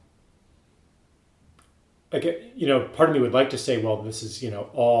 part of me would like to say, well, this is,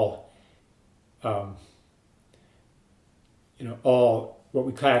 all what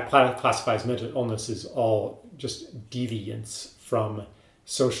we classify as mental illness is all just deviance from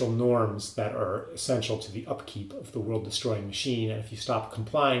social norms that are essential to the upkeep of the world-destroying machine. And if you stop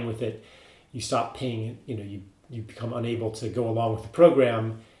complying with it, you stop paying, you become unable to go along with the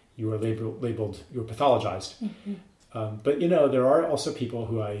program, you are labeled, you're pathologized. Mm-hmm. But there are also people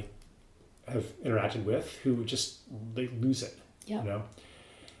who I have interacted with who they lose it. Yeah.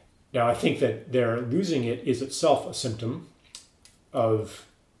 Now I think that their losing it is itself a symptom of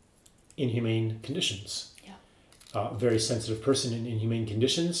inhumane conditions. Yeah. A very sensitive person in inhumane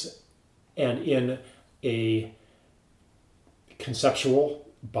conditions, and in a conceptual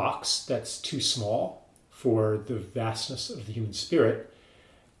box that's too small for the vastness of the human spirit,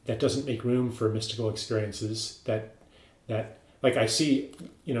 that doesn't make room for mystical experiences, that like I see,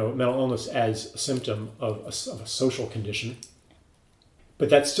 mental illness as a symptom of a social condition. But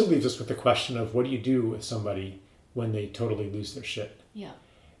that still leaves us with the question of, what do you do with somebody when they totally lose their shit? Yeah.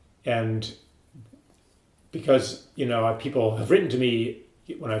 And because, people have written to me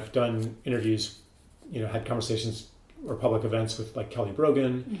when I've done interviews, had conversations or public events with like Kelly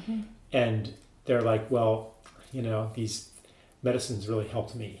Brogan, mm-hmm. and they're like, well, these medicines really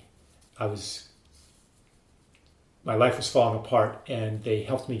helped me. My life was falling apart, and they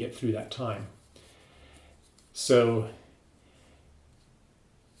helped me get through that time. So,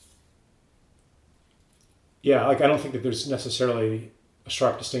 yeah, I don't think that there's necessarily a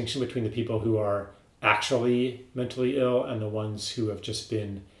sharp distinction between the people who are actually mentally ill and the ones who have just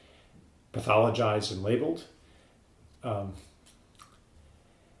been pathologized and labeled. And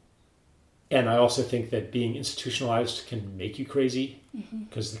I also think that being institutionalized can make you crazy,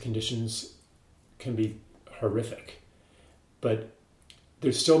 because the conditions can be horrific. But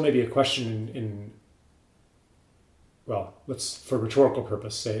there's still maybe a question for rhetorical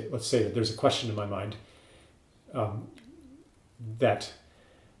purpose, let's say that there's a question in my mind that,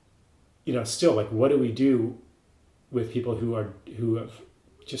 still, like, what do we do with people who have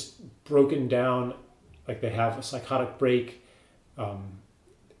just broken down, like they have a psychotic break,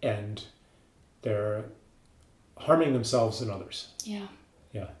 and they're harming themselves and others. Yeah.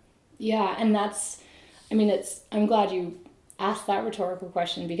 Yeah. Yeah, and I'm glad you asked that rhetorical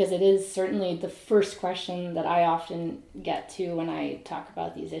question, because it is certainly the first question that I often get to when I talk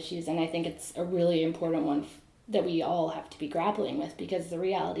about these issues, and I think it's a really important one that we all have to be grappling with, because the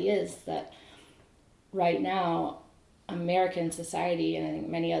reality is that right now, American society, and I think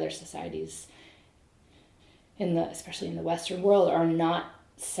many other societies especially in the Western world, are not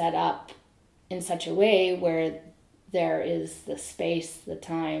set up in such a way where there is the space, the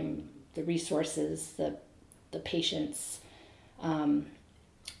time, the resources, the patience,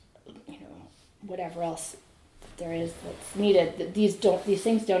 whatever else there is that's needed. That these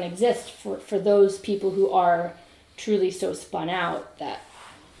things don't exist for those people who are truly so spun out that,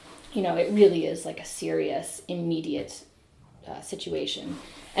 it really is like a serious, immediate situation.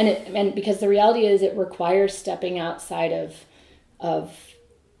 And because the reality is it requires stepping outside of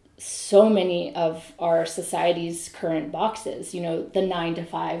so many of our society's current boxes, the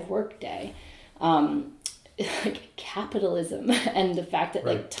 9-to-5 workday, like capitalism, and the fact that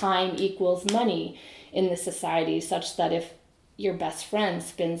like time equals money in the society, such that if your best friend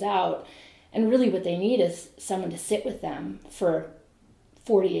spins out, and really what they need is someone to sit with them for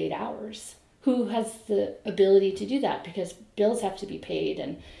 48 hours. Who has the ability to do that? Because bills have to be paid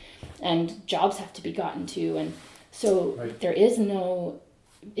and jobs have to be gotten to. And so there is no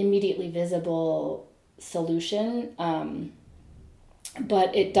immediately visible solution.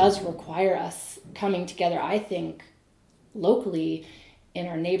 But it does require us coming together, I think, locally in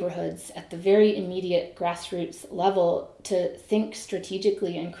our neighborhoods at the very immediate grassroots level to think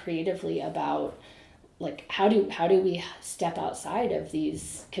strategically and creatively about like how do we step outside of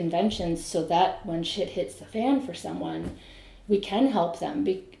these conventions so that when shit hits the fan for someone, we can help them.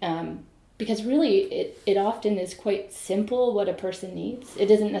 Because really it often is quite simple what a person needs. It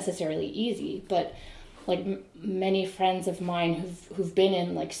isn't necessarily easy, but like many friends of mine who've been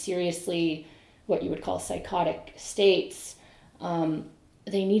in like seriously what you would call psychotic states,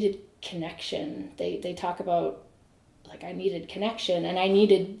 they needed connection. They talk about like I needed connection and I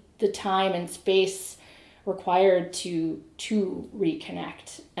needed the time and space required to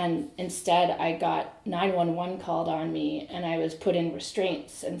reconnect. And instead I got 911 called on me and I was put in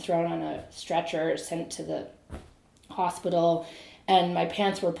restraints and thrown on a stretcher, sent to the hospital, and my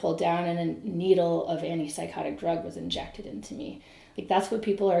pants were pulled down and a needle of antipsychotic drug was injected into me. Like that's what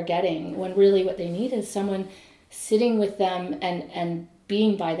people are getting, when really what they need is someone sitting with them and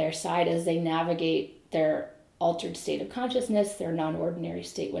being by their side as they navigate their altered state of consciousness, their non-ordinary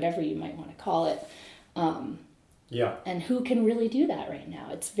state, whatever you might want to call it. And who can really do that right now?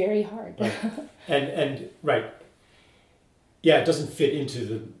 It's very hard. Right. and right. Yeah, it doesn't fit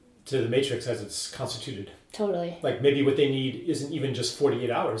into the matrix as it's constituted. Totally. Like maybe what they need isn't even just 48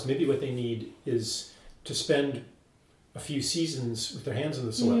 hours. Maybe what they need is to spend a few seasons with their hands in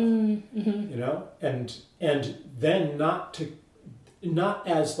the soil, and then not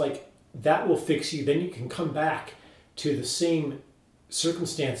as like that will fix you. Then you can come back to the same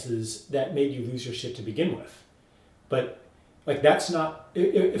circumstances that made you lose your shit to begin with. But like that's not,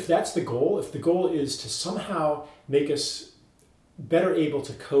 if that's the goal, if the goal is to somehow make us better able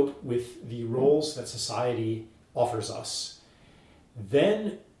to cope with the roles that society offers us,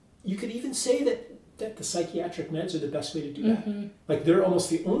 then you could even say that the psychiatric meds are the best way to do that. Like they're almost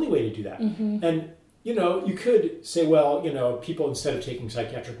the only way to do that. And you could say, well, people instead of taking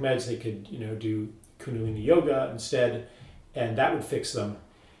psychiatric meds, they could do Kundalini yoga instead, and that would fix them,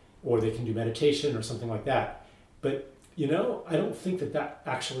 or they can do meditation or something like that. But I don't think that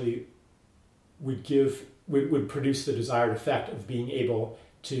actually would produce the desired effect of being able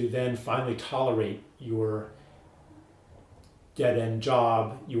to then finally tolerate your dead-end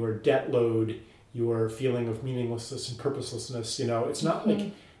job, your debt load, your feeling of meaninglessness and purposelessness. It's not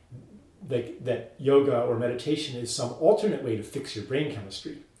like that yoga or meditation is some alternate way to fix your brain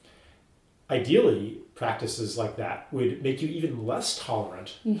chemistry. Ideally, practices like that would make you even less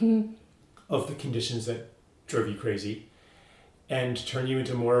tolerant of the conditions that drove you crazy and turn you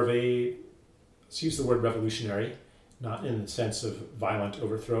into more of a, let's use the word revolutionary, not in the sense of violent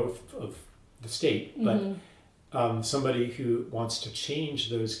overthrow of the state, but somebody who wants to change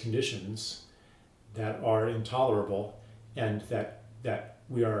those conditions that are intolerable and that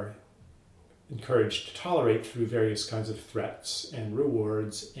we are encouraged to tolerate through various kinds of threats and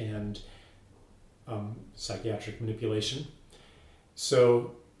rewards and psychiatric manipulation.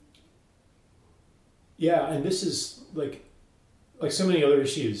 So and this is like so many other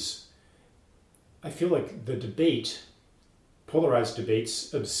issues, I feel like the polarized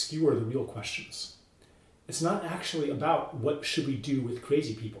debates obscure the real questions. It's not actually about what should we do with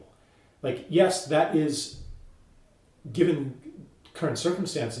crazy people. Like, yes, that is, given current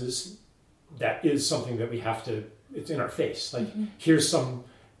circumstances, that is something that we have to, it's in our face. Like, here's some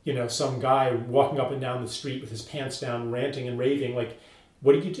guy walking up and down the street with his pants down, ranting and raving. Like,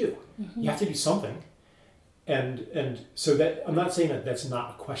 what do? You have to do something. And so that, I'm not saying that that's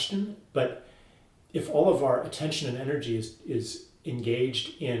not a question, but if all of our attention and energy is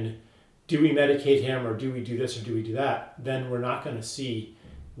engaged in, do we medicate him, or do we do this, or do we do that, then we're not going to see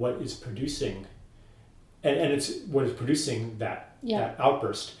what is producing, and it's what is producing that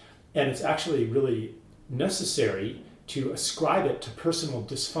outburst. And it's actually really necessary to ascribe it to personal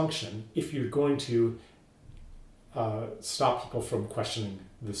dysfunction if you're going to stop people from questioning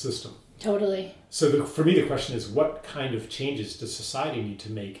the system. Totally. So for me, the question is, what kind of changes does society need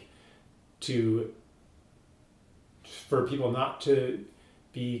to make for people not to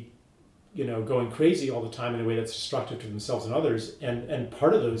be, going crazy all the time in a way that's destructive to themselves and others? And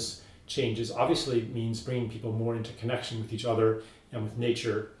part of those changes obviously means bringing people more into connection with each other and with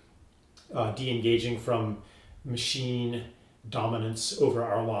nature, de-engaging from machine dominance over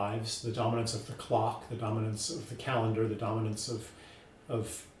our lives, the dominance of the clock, the dominance of the calendar, the dominance of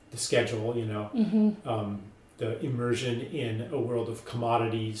the schedule, the immersion in a world of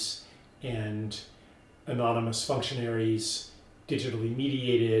commodities and anonymous functionaries, digitally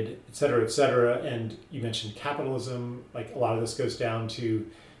mediated, et cetera, et cetera. And you mentioned capitalism. Like, a lot of this goes down to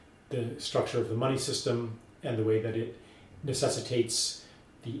the structure of the money system and the way that it necessitates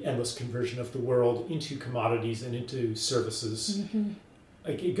the endless conversion of the world into commodities and into services. Mm-hmm.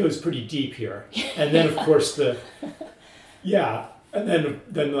 Like, it goes pretty deep here. And then, of course, and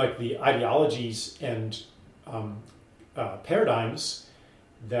then like the ideologies and paradigms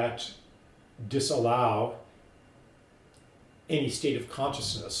that disallow any state of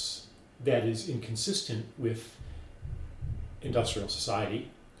consciousness that is inconsistent with industrial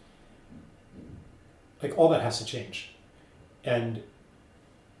society. Like, all that has to change. And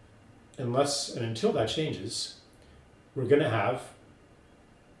unless and until that changes, we're going to have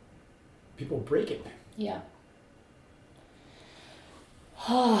people breaking. Yeah.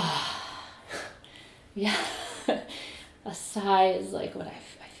 Yeah. A sigh is like what I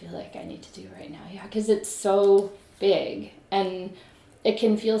feel like I need to do right now. Yeah, because it's so big, and it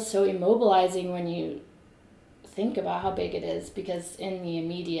can feel so immobilizing when you think about how big it is, because in the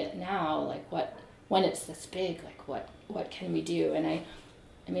immediate now, like, when it's this big, like, what can we do? And I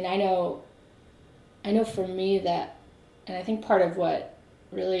know for me that, and I think part of what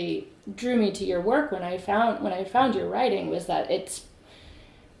really drew me to your work when I found your writing was that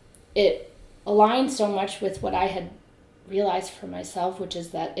it aligned so much with what I had realized for myself, which is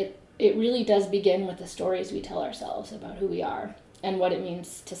that it really does begin with the stories we tell ourselves about who we are and what it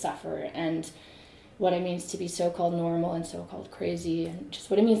means to suffer, and what it means to be so-called normal and so-called crazy, and just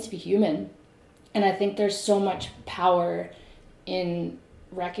what it means to be human. And I think there's so much power in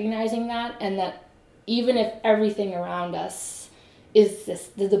recognizing that, and that even if everything around us is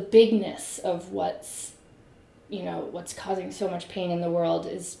the bigness of what's causing so much pain in the world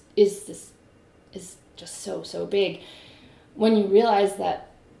is just so big, when you realize that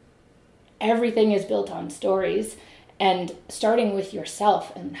everything is built on stories, and starting with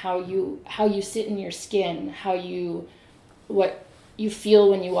yourself and how you sit in your skin, what you feel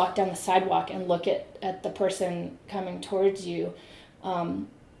when you walk down the sidewalk and look at the person coming towards you,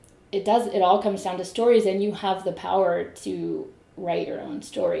 it all comes down to stories, and you have the power to write your own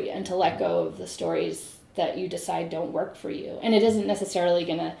story and to let go of the stories that you decide don't work for you. And it isn't necessarily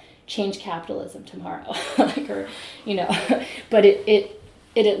going to change capitalism tomorrow, but it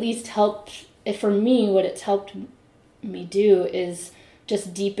at least helped. For me, what it's helped me do is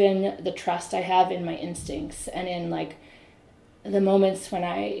just deepen the trust I have in my instincts, and in like the moments when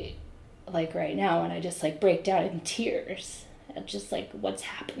I, like right now, when I just like break down in tears at just like what's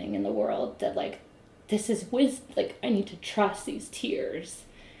happening in the world, that like this is wisdom. Like, I need to trust these tears.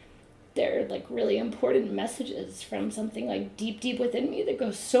 They're like really important messages from something like deep within me that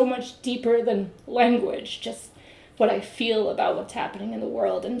goes so much deeper than language, just what I feel about what's happening in the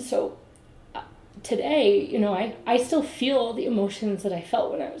world. And so today, I still feel the emotions that I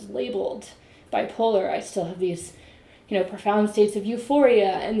felt when I was labeled bipolar. I still have these, profound states of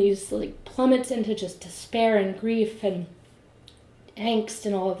euphoria and these like plummets into just despair and grief and angst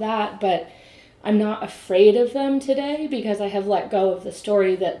and all of that. But I'm not afraid of them today, because I have let go of the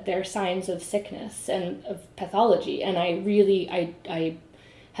story that they're signs of sickness and of pathology. And I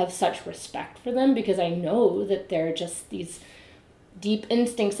have such respect for them, because I know that they're just these deep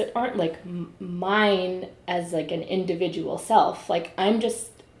instincts that aren't like mine as like an individual self. Like, I'm just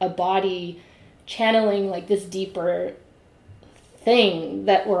a body channeling like this deeper thing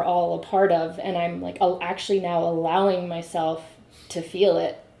that we're all a part of. And I'm like actually now allowing myself to feel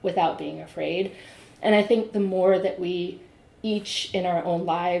it without being afraid. And I think the more that we each in our own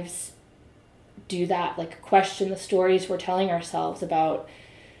lives do that, like question the stories we're telling ourselves about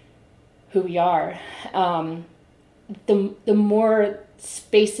who we are, the more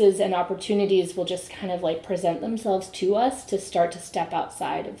spaces and opportunities will just kind of like present themselves to us to start to step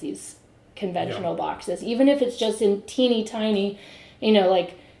outside of these conventional boxes, even if it's just in teeny tiny,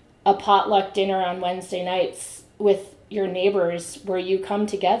 like a potluck dinner on Wednesday nights with your neighbors where you come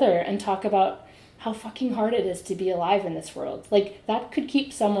together and talk about how fucking hard it is to be alive in this world. Like that could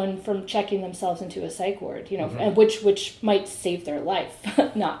keep someone from checking themselves into a psych ward, and which might save their life,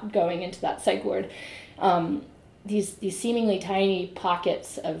 not going into that psych ward. These seemingly tiny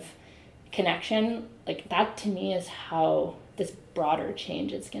pockets of connection, like that to me is how this broader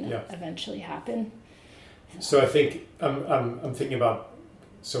change is going to eventually happen. So I think I'm thinking about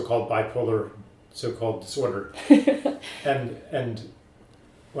so-called bipolar, so-called disorder, and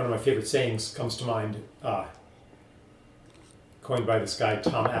one of my favorite sayings comes to mind, coined by this guy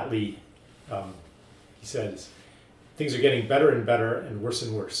Tom Atlee. He says, "Things are getting better and better and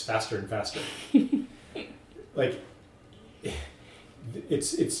worse, faster and faster." Like,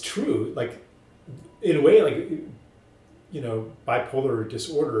 it's true. Like, in a way, like, bipolar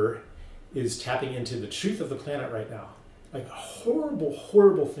disorder is tapping into the truth of the planet right now. Like, horrible,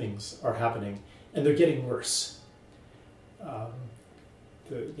 horrible things are happening, and they're getting worse.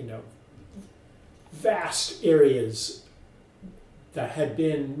 Vast areas that had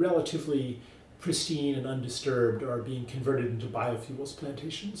been relatively pristine and undisturbed are being converted into biofuels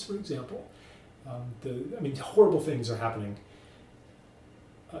plantations, for example. Horrible things are happening.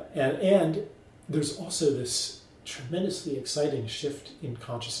 And there's also this tremendously exciting shift in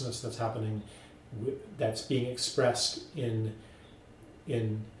consciousness that's happening, that's being expressed in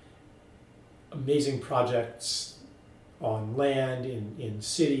amazing projects on land, in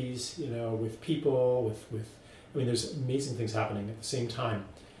cities, with people, there's amazing things happening at the same time.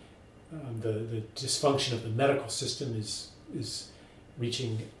 The dysfunction of the medical system is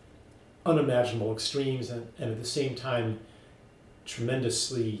reaching unimaginable extremes, and at the same time,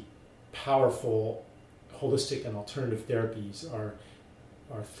 tremendously powerful holistic and alternative therapies are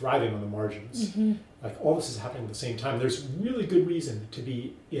thriving on the margins. Mm-hmm. Like, all this is happening at the same time. There's really good reason to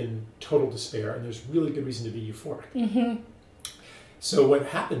be in total despair, and there's really good reason to be euphoric. Mm-hmm. So what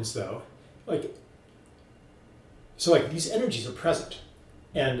happens though, these energies are present,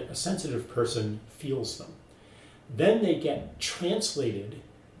 and a sensitive person feels them. Then they get translated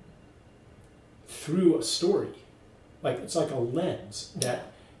through a story. Like, it's like a lens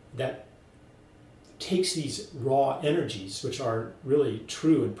that takes these raw energies, which are really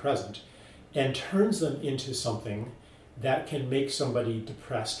true and present, and turns them into something that can make somebody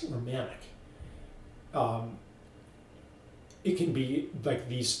depressed or manic. It can be like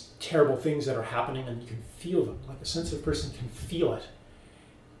these terrible things that are happening, and you can feel them, like a sensitive person can feel it.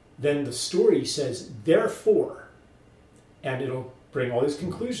 Then the story says, therefore, and it'll bring all these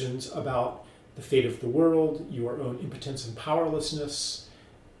conclusions about the fate of the world, your own impotence and powerlessness,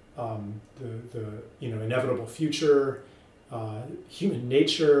 the inevitable future, human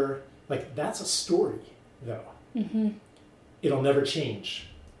nature. Like, that's a story, though. Mm-hmm. It'll never change.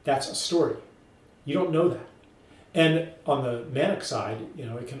 That's a story. You don't know that. And on the manic side,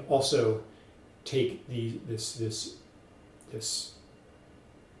 it can also take this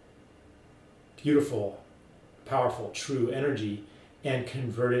beautiful, powerful, true energy and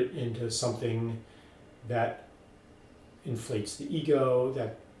convert it into something that inflates the ego,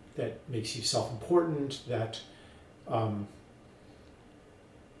 that makes you self-important, that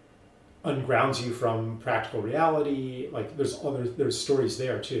ungrounds you from practical reality. Like, there's stories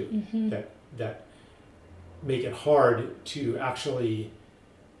there too. Mm-hmm. that make it hard to actually,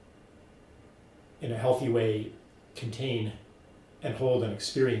 in a healthy way, contain and hold and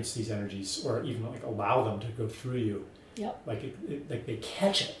experience these energies, or even allow them to go through you. Yep. Like they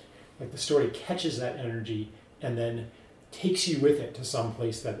catch it. Like, the story catches that energy and then takes you with it to some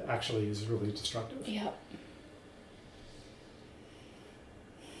place that actually is really destructive. Yep.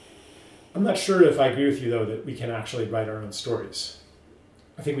 I'm not sure if I agree with you, though, that we can actually write our own stories.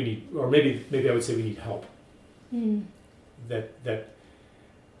 I think we need, or maybe I would say we need help. Mm. That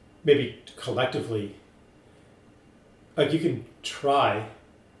maybe collectively, you can try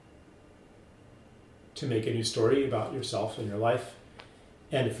to make a new story about yourself and your life,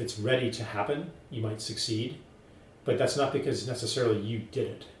 and if it's ready to happen, you might succeed. But that's not because necessarily you did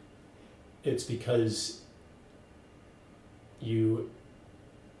it. It's because you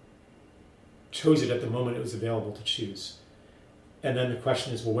chose it at the moment it was available to choose. And then the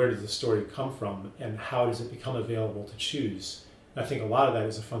question is, well, where does the story come from, and how does it become available to choose? And I think a lot of that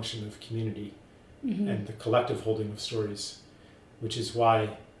is a function of community. Mm-hmm. and the collective holding of stories, which is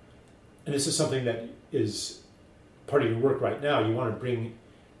why, and this is something that is part of your work right now, you want to bring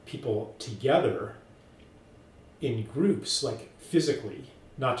people together in groups, like physically,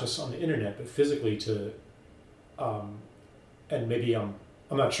 not just on the internet, but physically to, and maybe I'm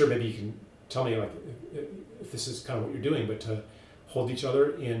not sure, maybe you can tell me like if this is kind of what you're doing, but to hold each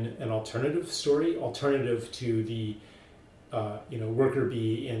other in an alternative story, alternative to the worker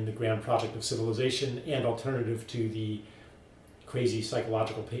bee in the grand project of civilization, and alternative to the crazy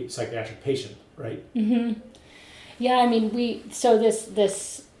psychiatric patient, right? Mm-hmm. Yeah, I mean,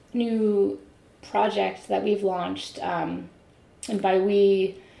 this new project that we've launched, and by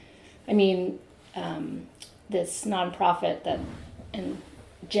we, I mean this nonprofit that in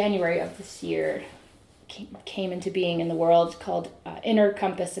January of this year came into being in the world, called Inner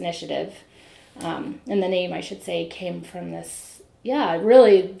Compass Initiative. And the name, I should say, came from this,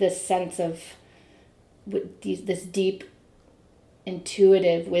 really this sense of this deep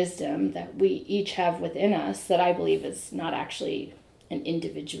intuitive wisdom that we each have within us, that I believe is not actually an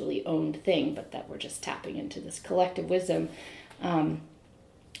individually owned thing, but that we're just tapping into this collective wisdom.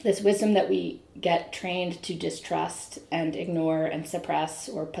 This wisdom that we get trained to distrust and ignore and suppress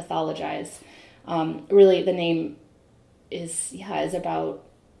or pathologize. Really, the name is about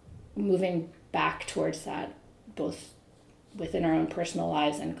moving back towards that, both within our own personal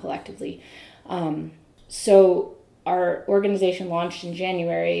lives and collectively. So our organization launched in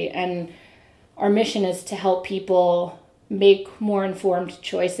January, and our mission is to help people make more informed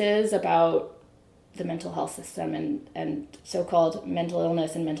choices about the mental health system and so-called mental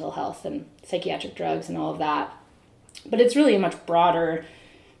illness and mental health and psychiatric drugs and all of that. But it's really a much broader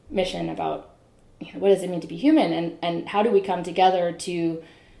mission about what does it mean to be human, and how do we come together to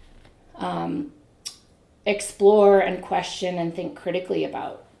explore and question and think critically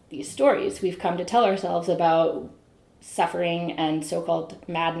about these stories we've come to tell ourselves about suffering and so-called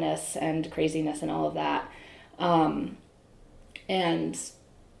madness and craziness and all of that. And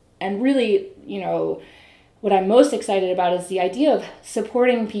really, what I'm most excited about is the idea of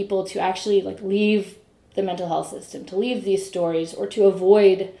supporting people to actually leave the mental health system, to leave these stories, or to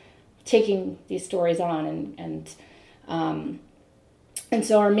avoid taking these stories on. And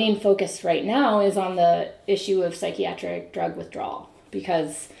so our main focus right now is on the issue of psychiatric drug withdrawal,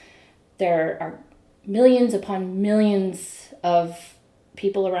 because there are millions upon millions of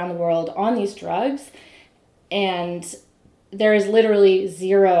people around the world on these drugs, and there is literally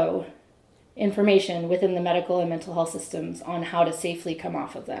zero information within the medical and mental health systems on how to safely come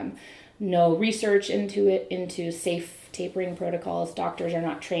off of them. No research into safe tapering protocols. Doctors are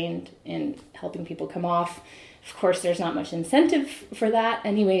not trained in helping people come off. Of course, there's not much incentive for that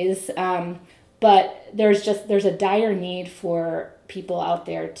anyways, but there's a dire need for people out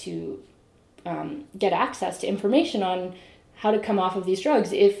there to get access to information on how to come off of these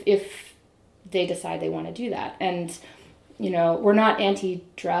drugs if they decide they want to do that. And we're not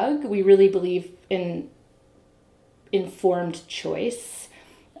anti-drug. We really believe in informed choice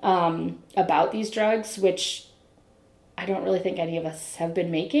about these drugs, which I don't really think any of us have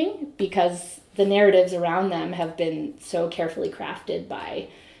been making, because the narratives around them have been so carefully crafted by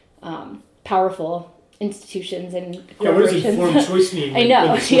powerful institutions and corporations. Yeah, what does informed choice mean? I know.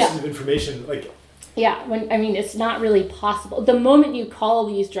 When the sources of information, it's not really possible. The moment you call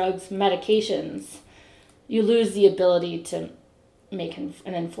these drugs medications, you lose the ability to make an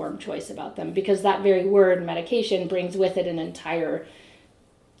informed choice about them, because that very word medication brings with it an entire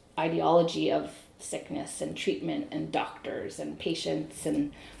ideology of sickness and treatment and doctors and patients.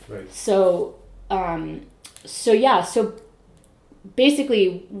 And right. So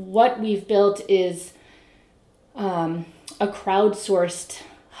basically what we've built is a crowdsourced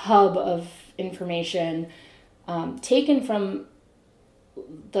hub of information taken from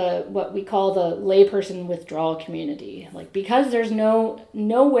what we call the layperson withdrawal community. Because there's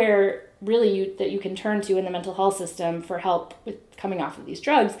nowhere really that you can turn to in the mental health system for help with coming off of these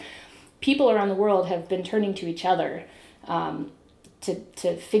drugs, people around the world have been turning to each other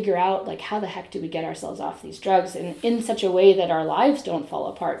to figure out how the heck do we get ourselves off these drugs in such a way that our lives don't fall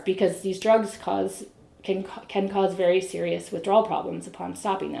apart, because these drugs can cause very serious withdrawal problems upon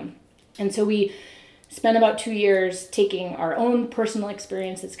stopping them. And so we spent about 2 years taking our own personal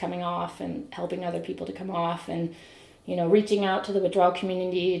experiences coming off and helping other people to come off, and reaching out to the withdrawal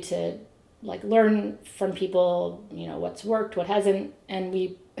community to learn from people what's worked, what hasn't. And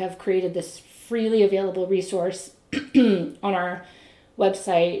we have created this freely available resource on our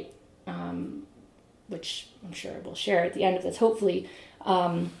website, which I'm sure we'll share at the end of this, hopefully,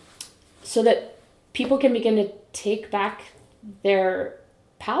 so that people can begin to take back their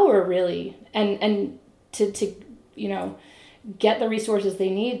power, really, and to get the resources they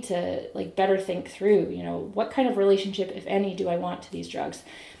need to like better think through, you know, what kind of relationship, if any, do I want to these drugs?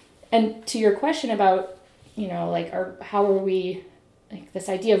 And to your question about, you know, like, how are we, like this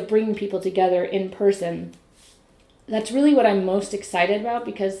idea of bringing people together in person, that's really what I'm most excited about,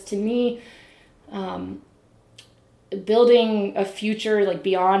 because to me, building a future like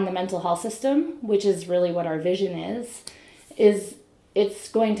beyond the mental health system, which is really what our vision is it's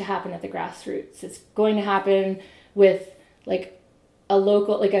going to happen at the grassroots. It's going to happen with like a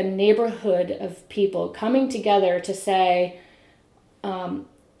local, like a neighborhood of people coming together to say,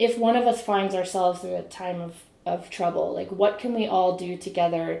 if one of us finds ourselves in a time of trouble, like what can we all do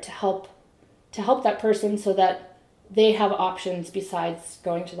together to help that person so that they have options besides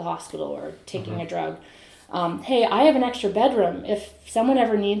going to the hospital or taking a drug. Hey, I have an extra bedroom. If someone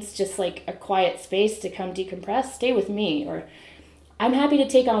ever needs just like a quiet space to come decompress, stay with me. Or I'm happy to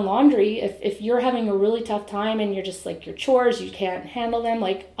take on laundry. If you're having a really tough time and you're just like your chores, you can't handle them,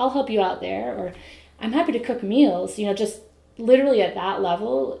 like I'll help you out there. Or I'm happy to cook meals, you know, just literally at that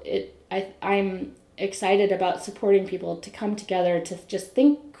level. I'm excited about supporting people to come together to just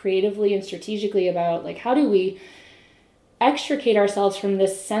think creatively and strategically about like, how do we extricate ourselves from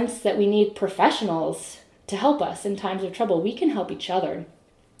this sense that we need professionals to help us in times of trouble. We can help each other.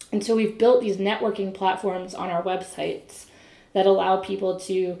 And so we've built these networking platforms on our websites that allow people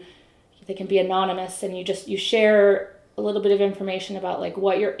to, they can be anonymous, and you share a little bit of information about like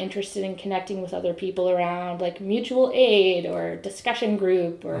what you're interested in connecting with other people around, like mutual aid or discussion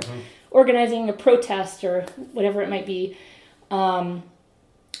group or organizing a protest or whatever it might be. And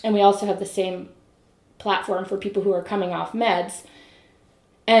we also have the same platform for people who are coming off meds.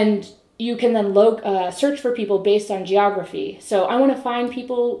 And you can then search for people based on geography. So I want to find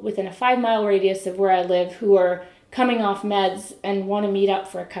people within a 5-mile radius of where I live who are coming off meds and want to meet up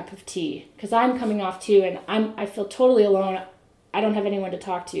for a cup of tea. Because I'm coming off too, and I feel totally alone. I don't have anyone to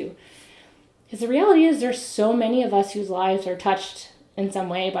talk to. Because the reality is there's so many of us whose lives are touched in some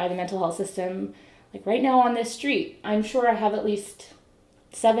way by the mental health system. Like right now on this street, I'm sure I have at least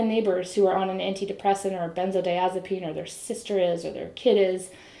 7 neighbors who are on an antidepressant or benzodiazepine, or their sister is, or their kid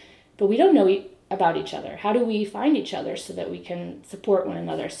is. But we don't know about each other. How do we find each other so that we can support one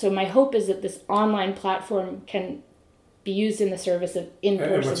another? So my hope is that this online platform can be used in the service of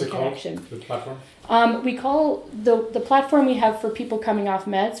in-person connection. What's it called, the platform? We call the platform we have for people coming off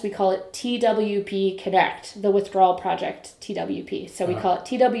meds, we call it TWP Connect, the Withdrawal Project, TWP. So we call it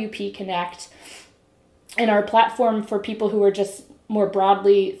TWP Connect. And our platform for people who are just more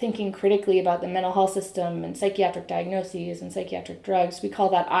broadly thinking critically about the mental health system and psychiatric diagnoses and psychiatric drugs, we call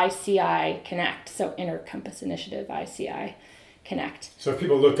that ICI Connect. So Inner Compass Initiative, ICI Connect. So if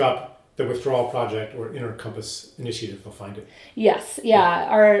people look up the Withdrawal Project or Inner Compass Initiative, they'll find it. Yes, yeah.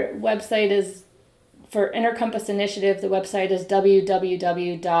 Our website is, for Inner Compass Initiative, the website is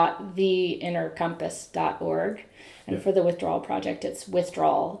www.theinnercompass.org. And for the Withdrawal Project, it's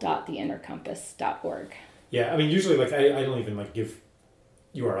withdrawal.theinnercompass.org. Yeah, I mean, usually, like, I don't even, like, give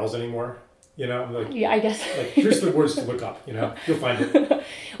URLs anymore, you know? I'm like, yeah, I guess. Like, here's the words to look up, you know? You'll find it.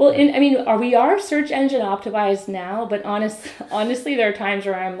 Well, we are search engine optimized now, but honestly, there are times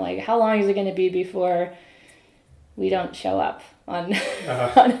where I'm like, how long is it going to be before we don't show up on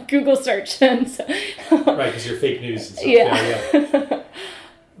on Google search? And so, right, because you're fake news and stuff. Yeah.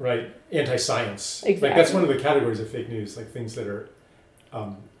 Right, anti-science. Exactly. Like, that's one of the categories of fake news, like things that are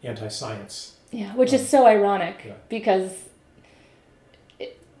anti-science. Yeah, which is so ironic because,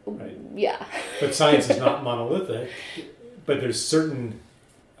 right. Yeah. But science is not monolithic, but there's certain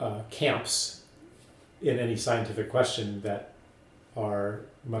camps in any scientific question that are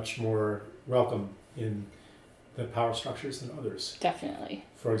much more welcome in the power structures than others. Definitely.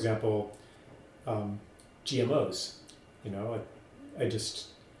 For example, GMOs. You know, I just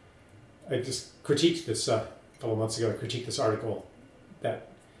critiqued this a couple months ago. I critiqued this article that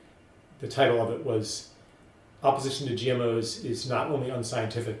the title of it was "Opposition to GMOs is not only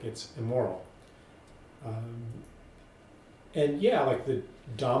unscientific, it's immoral." And yeah, like the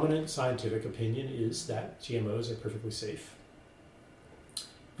dominant scientific opinion is that GMOs are perfectly safe.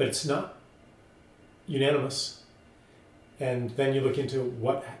 But it's not unanimous. And then you look into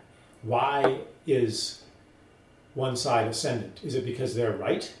why is one side ascendant? Is it because they're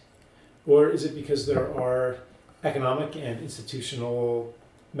right? Or is it because there are economic and institutional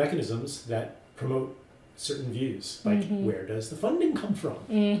mechanisms that promote certain views? Like, where does the funding come from?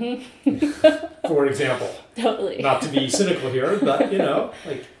 For example. Totally. Not to be cynical here, but, you know,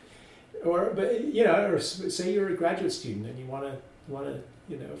 like, or say you're a graduate student and you want to,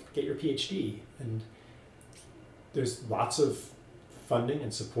 get your PhD, and there's lots of funding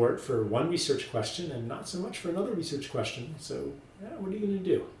and support for one research question and not so much for another research question. So what are you going to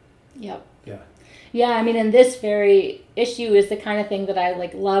do? Yep. Yeah. Yeah, I mean, and this very issue is the kind of thing that I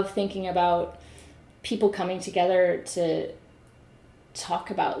like love thinking about, people coming together to talk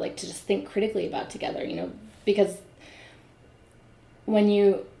about, like to just think critically about together, you know, because when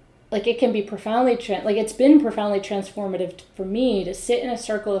you, like, it can be profoundly, it's been profoundly transformative for me to sit in a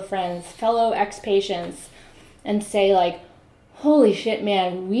circle of friends, fellow ex-patients, and say like, holy shit,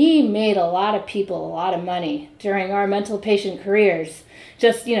 man, we made a lot of people a lot of money during our mental patient careers.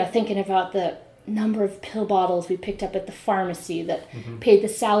 Just, you know, thinking about the number of pill bottles we picked up at the pharmacy that paid the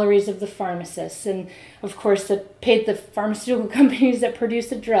salaries of the pharmacists, and of course that paid the pharmaceutical companies that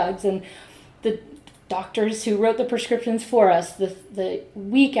produced the drugs, and the doctors who wrote the prescriptions for us, the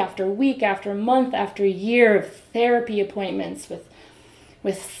week after week after month after year of therapy appointments with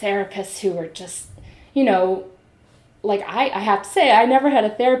therapists who were just, you know, like I have to say, I never had a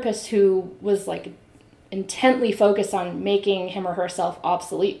therapist who was like intently focused on making him or herself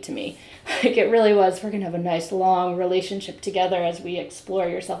obsolete to me. Like it really was, we're going to have a nice long relationship together as we explore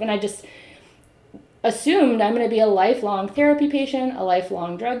yourself. And I just assumed I'm going to be a lifelong therapy patient, a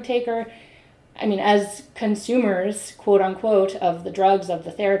lifelong drug taker. I mean, as consumers, quote unquote, of the drugs, of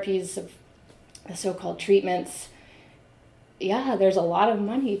the therapies, of the so-called treatments, yeah, there's a lot of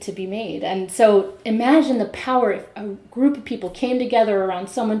money to be made. And so imagine the power if a group of people came together around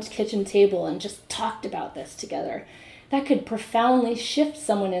someone's kitchen table and just talked about this together. That could profoundly shift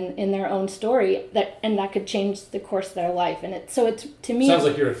someone in their own story, and that could change the course of their life. And it's to me, sounds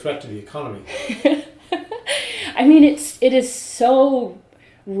like you're a threat to the economy. I mean, it is so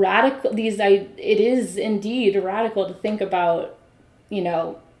radical. It is indeed radical to think about, you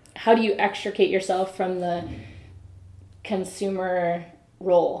know, how do you extricate yourself from the consumer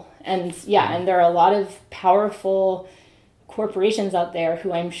role? And yeah, and there are a lot of powerful corporations out there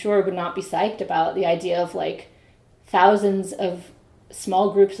who I'm sure would not be psyched about the idea of like thousands of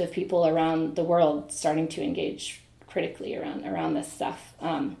small groups of people around the world starting to engage critically around this stuff.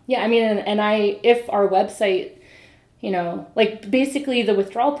 Yeah, I mean, and if our website, you know, like basically the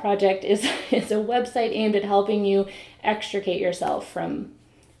Withdrawal Project is a website aimed at helping you extricate yourself from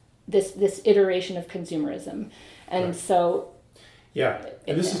this iteration of consumerism. And right. So, yeah,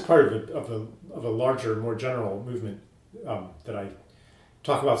 and this is part of a larger, more general movement that I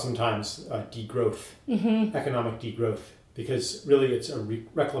talk about sometimes, degrowth, economic degrowth, because really it's a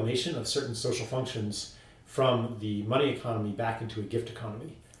reclamation of certain social functions from the money economy back into a gift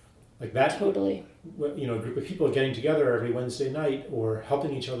economy. Like that, totally. You know, a group of people getting together every Wednesday night or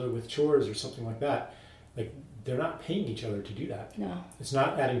helping each other with chores or something like that, like they're not paying each other to do that. No. It's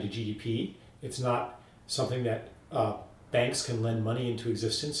not adding to GDP. It's not something that banks can lend money into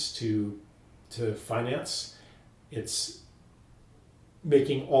existence to finance. It's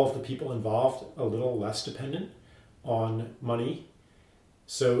making all of the people involved a little less dependent on money.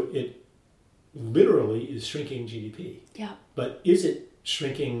 So it literally is shrinking GDP. Yeah. But is it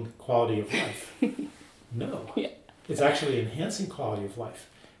shrinking quality of life? No. Yeah. It's actually enhancing quality of life.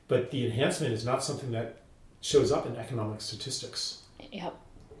 But the enhancement is not something that shows up in economic statistics. Yep.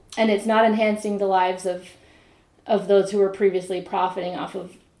 And it's not enhancing the lives of those who were previously profiting off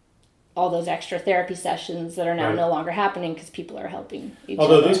of all those extra therapy sessions that are now no longer happening because people are helping each other.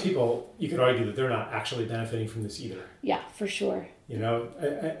 Although those people, you could argue that they're not actually benefiting from this either. Yeah, for sure. You know,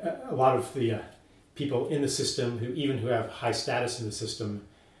 a lot of the people in the system who have high status in the system,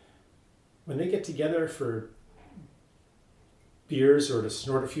 when they get together for beers or to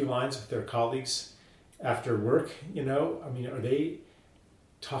snort a few lines with their colleagues after work, you know, I mean, are they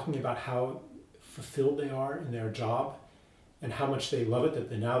talking about how fulfilled they are in their job and how much they love it, that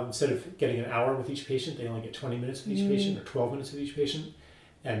they now, instead of getting an hour with each patient, they only get 20 minutes with each patient or 12 minutes with each patient?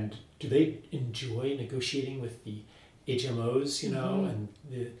 And do they enjoy negotiating with the HMOs, you know,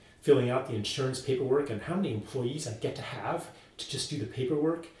 and filling out the insurance paperwork, and how many employees I get to have to just do the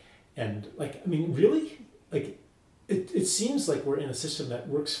paperwork? And like, I mean, really? Like, it seems like we're in a system that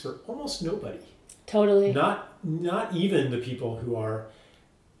works for almost nobody. Totally. Not even the people who are,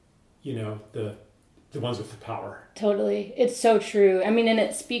 you know, the ones with the power. Totally. It's so true. I mean, and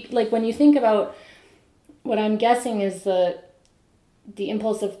like when you think about what I'm guessing is the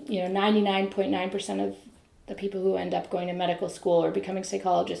impulse of, you know, 99.9% of the people who end up going to medical school or becoming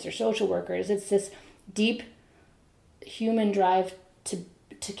psychologists or social workers, it's this deep human drive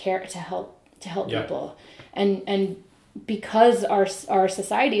to care, to help people. And because our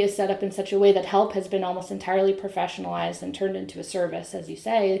society is set up in such a way that help has been almost entirely professionalized and turned into a service, as you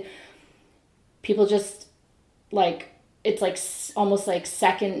say, people just like it's like almost like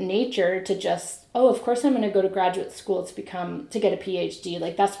second nature to just, oh, of course I'm going to go to graduate school to get a PhD.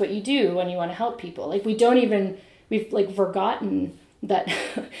 Like that's what you do when you want to help people. Like we've like forgotten that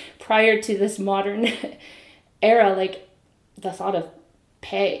prior to this modern era, like the thought of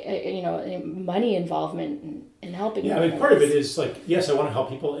pay, money involvement in helping. Yeah, I mean, part of it is like, yes, I want to help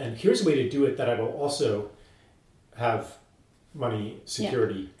people, and here's a way to do it that I will also have money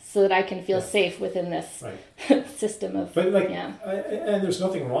security, so that I can feel safe within this system of. But like, and there's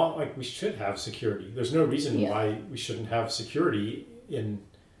nothing wrong. Like, we should have security. There's no reason why we shouldn't have security in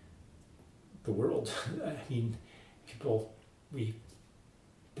the world. I mean,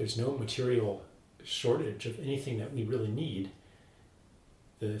 there's no material shortage of anything that we really need.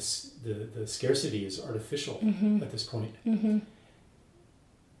 The scarcity is artificial at this point. Mm-hmm.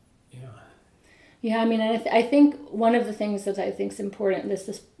 Yeah. Yeah, I mean, I think one of the things that I think is important,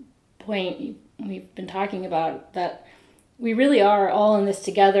 this point we've been talking about, that we really are all in this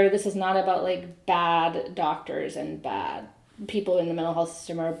together. This is not about like bad doctors and bad people in the mental health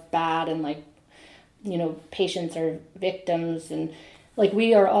system are bad and like, patients are victims, and like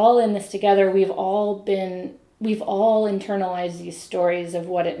we are all in this together. We've all internalized these stories of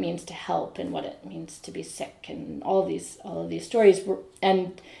what it means to help and what it means to be sick and all of these stories,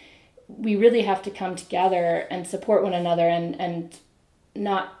 and we really have to come together and support one another and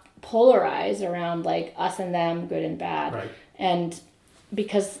not polarize around like us and them, good and bad. Right. And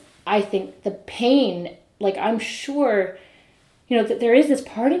because I think the pain, like I'm sure, that there is this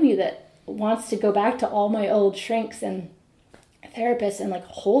part of me that wants to go back to all my old shrinks and therapists and like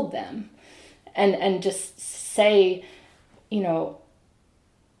hold them and just say,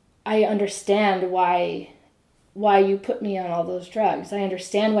 I understand why you put me on all those drugs. I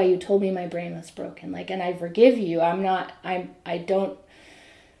understand why you told me my brain was broken. Like, and I forgive you. I don't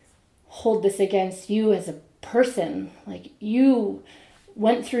hold this against you as a person. Like, you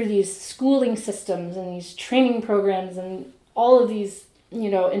went through these schooling systems and these training programs and all of these,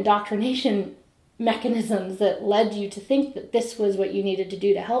 indoctrination mechanisms that led you to think that this was what you needed to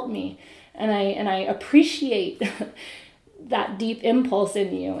do to help me. And I appreciate that deep impulse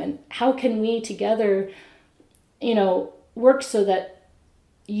in you. And how can we together work so that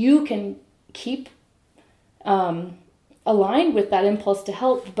you can keep aligned with that impulse to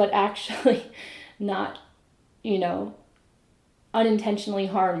help, but actually not, unintentionally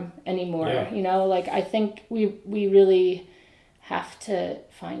harm anymore. Yeah. Like I think we really have to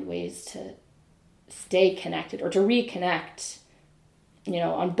find ways to stay connected or to reconnect,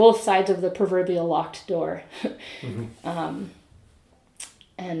 on both sides of the proverbial locked door. Mm-hmm.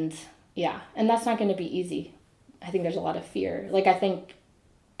 And that's not going to be easy. I think there's a lot of fear. Like, I think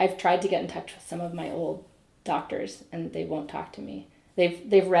I've tried to get in touch with some of my old doctors and they won't talk to me.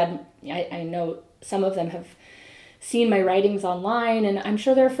 They've read, I know some of them have seen my writings online and I'm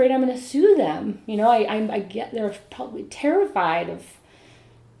sure they're afraid I'm going to sue them. I get, they're probably terrified of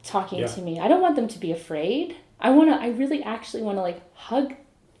talking to me. I don't want them to be afraid. I really actually want to like hug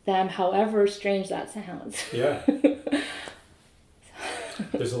them, however strange that sounds. Yeah.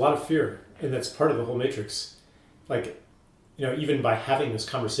 There's a lot of fear, and that's part of the whole matrix. Like, even by having this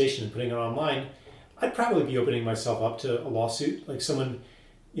conversation and putting it online, I'd probably be opening myself up to a lawsuit. Like someone,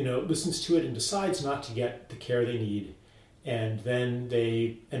 listens to it and decides not to get the care they need, and then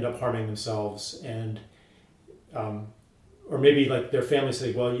they end up harming themselves, and or maybe like their family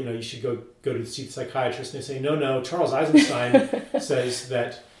say, well, you should go to see the psychiatrist, and they say, no, Charles Eisenstein says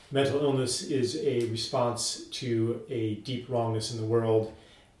that mental illness is a response to a deep wrongness in the world,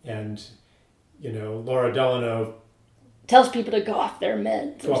 and Laura Delano tells people to go off their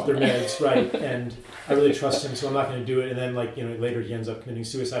meds. Right? And I really trust him, so I'm not going to do it. And then later he ends up committing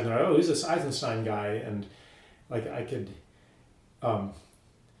suicide, and they're like, oh, who's this Eisenstein guy? And like I could, now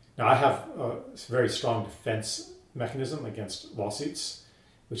I have a very strong defense mechanism against lawsuits,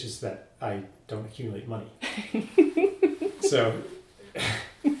 which is that I don't accumulate money. So.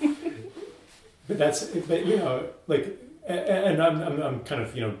 And I'm kind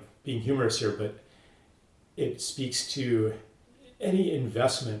of being humorous here, but it speaks to any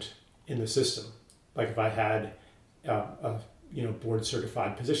investment in the system. Like if I had a board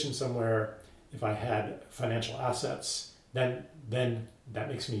certified position somewhere, if I had financial assets, then that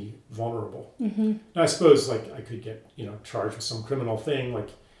makes me vulnerable. Mm-hmm. Now, I suppose like I could get charged with some criminal thing, like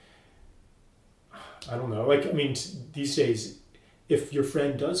I don't know. Like I mean, these days, if your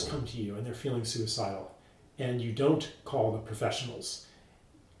friend does come to you and they're feeling suicidal, and you don't call the professionals,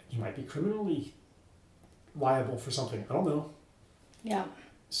 you might be criminally liable for something. I don't know. Yeah.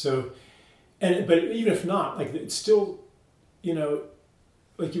 So, but even if not, like it's still,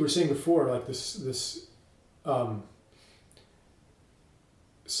 like you were saying before, like this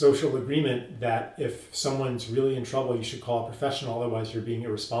social agreement that if someone's really in trouble, you should call a professional, otherwise you're being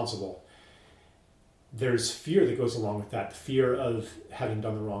irresponsible. There's fear that goes along with that. Fear of having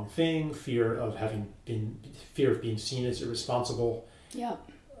done the wrong thing, fear of being seen as irresponsible. Yeah.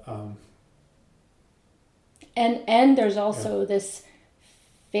 And there's also this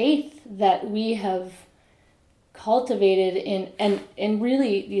faith that we have cultivated in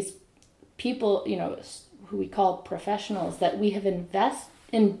really these people, who we call professionals, that we have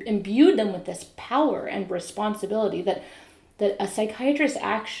imbued them with this power and responsibility that a psychiatrist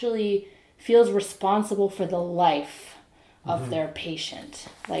actually feels responsible for the life of their patient.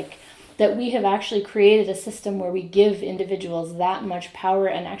 Like, that we have actually created a system where we give individuals that much power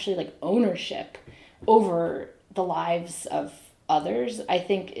and actually like ownership over the lives of others, I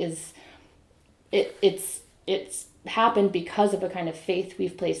think it's happened because of a kind of faith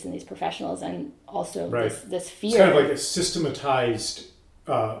we've placed in these professionals, and also this fear. It's kind of like a systematized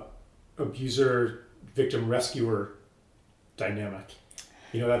abuser, victim, rescuer dynamic.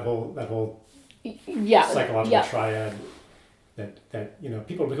 That whole psychological triad that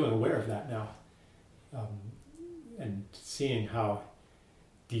people are becoming aware of that now, and seeing how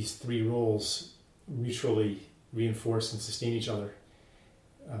these three roles mutually reinforce and sustain each other.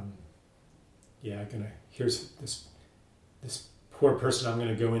 Here's this poor person, I'm going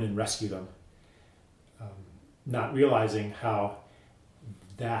to go in and rescue them. Not realizing how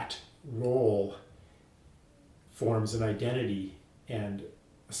that role forms an identity and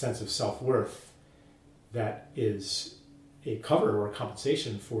a sense of self-worth that is a cover or a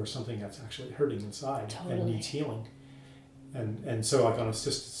compensation for something that's actually hurting inside and needs healing. And so, like, on a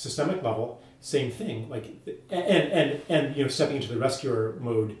systemic level, same thing. Like, and stepping into the rescuer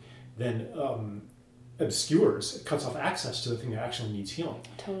mode then obscures, it cuts off access to the thing that actually needs healing.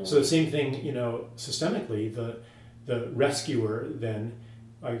 Totally. So the same thing, systemically, the rescuer then,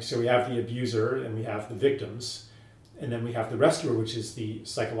 so we have the abuser and we have the victims, and then we have the rescuer, which is the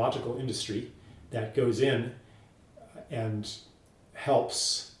psychological industry that goes in and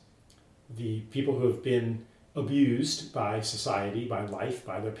helps the people who have been abused by society, by life,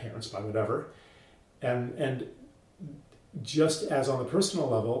 by their parents, by whatever. And just as on the personal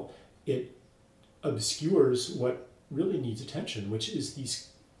level, it obscures what really needs attention, which is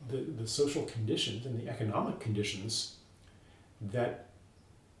the social conditions and the economic conditions that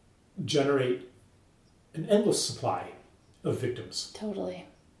generate an endless supply of victims. Totally.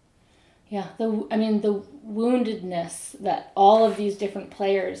 Yeah, the woundedness that all of these different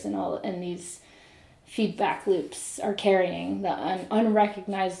players and these feedback loops are carrying, the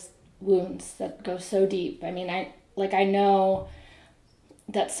unrecognized wounds that go so deep. I know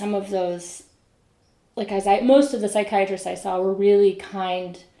that some of those, most of the psychiatrists I saw were really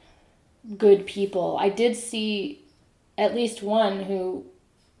kind, good people. I did see at least one who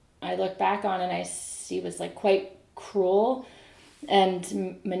I look back on and I see was like quite cruel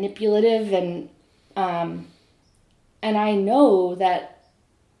and manipulative, and I know that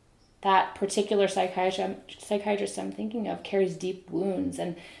particular psychiatrist I'm thinking of carries deep wounds,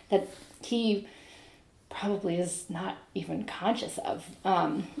 and that he probably is not even conscious of.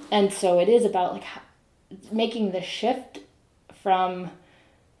 And so it is about making the shift from,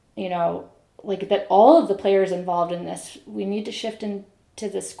 that all of the players involved in this, we need to shift into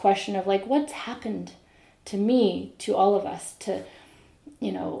this question of what's happened to me, to all of us, to,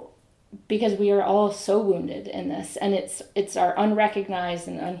 because we are all so wounded in this, and it's our unrecognized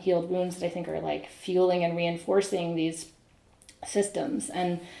and unhealed wounds that I think are fueling and reinforcing these systems,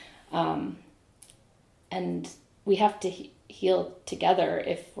 and we have to heal together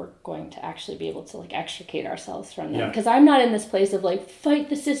if we're going to actually be able to extricate ourselves from them. Because I'm not in this place of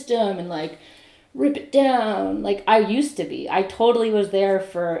fight the system and rip it down like I used to be. I totally was there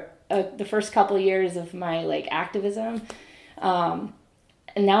for the first couple of years of my activism. And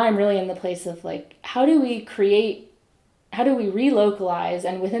now I'm really in the place of how do we relocalize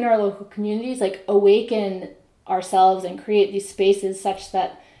and within our local communities, awaken ourselves and create these spaces such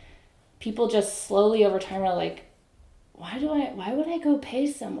that people just slowly over time are why would I go pay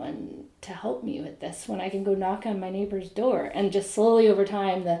someone to help me with this when I can go knock on my neighbor's door? And just slowly over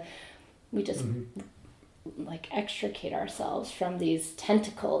time, we just extricate ourselves from these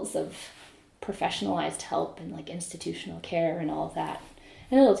tentacles of professionalized help and institutional care and all of that.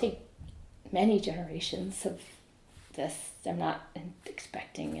 And it'll take many generations of this. I'm not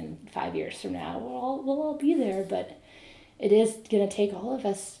expecting in 5 years from now we'll all be there, but it is going to take all of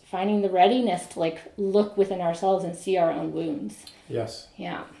us finding the readiness to look within ourselves and see our own wounds. Yes.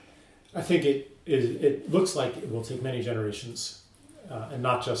 Yeah. I think it looks like it will take many generations, and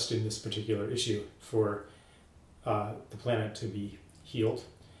not just in this particular issue, for the planet to be healed.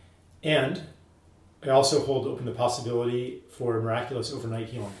 And I also hold open the possibility for miraculous overnight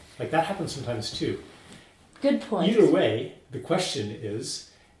healing. Like that happens sometimes too. Good point. Either way, the question is,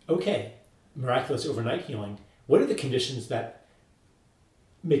 okay, miraculous overnight healing, what are the conditions that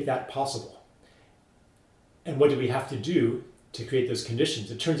make that possible? And what do we have to do to create those conditions?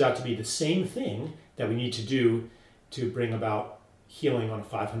 It turns out to be the same thing that we need to do to bring about healing on a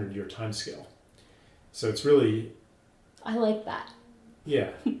 500-year timescale. So it's really... I like that. Yeah.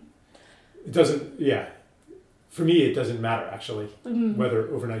 It doesn't, yeah. For me, it doesn't matter, actually, whether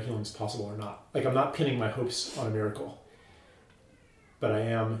overnight healing is possible or not. Like, I'm not pinning my hopes on a miracle. But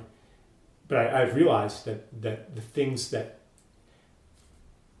I've realized that the things that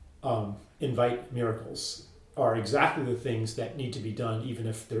invite miracles are exactly the things that need to be done, even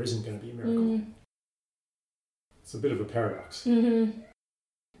if there isn't going to be a miracle. It's a bit of a paradox. Mm-hmm.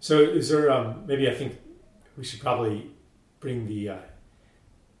 So is there, maybe I think we should probably bring the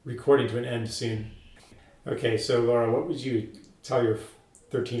recording to an end soon. Okay, so Laura, what would you tell your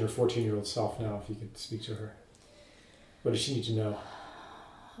 13 or 14-year-old self now if you could speak to her? What does she need to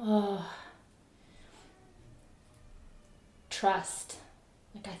know? Trust.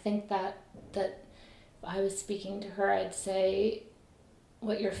 Like, I think that if I was speaking to her, I'd say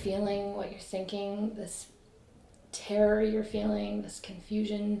what you're feeling, what you're thinking, this terror you're feeling, this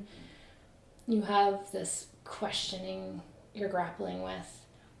confusion you have, this questioning you're grappling with,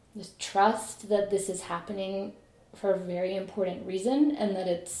 just trust that this is happening for a very important reason and that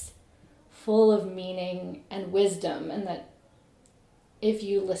it's full of meaning and wisdom, and that if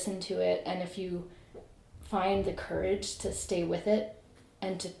you listen to it and if you find the courage to stay with it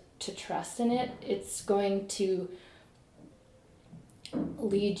and to trust in it, it's going to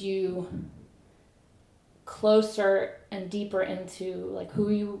lead you closer and deeper into like who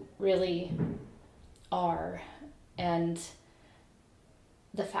you really are, and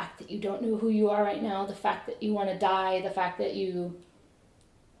the fact that you don't know who you are right now, the fact that you want to die, the fact that you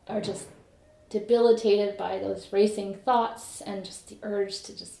are just debilitated by those racing thoughts and just the urge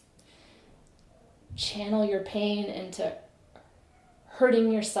to just channel your pain into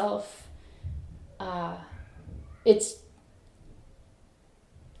hurting yourself.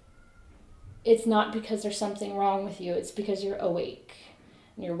 It's not because there's something wrong with you. It's because you're awake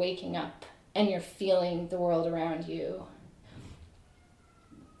and you're waking up and you're feeling the world around you.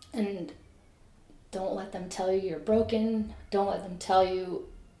 And don't let them tell you you're broken. Don't let them tell you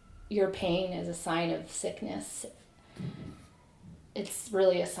your pain is a sign of sickness. It's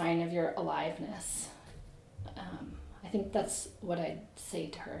really a sign of your aliveness. I think that's what I'd say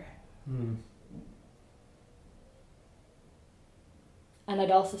to her. And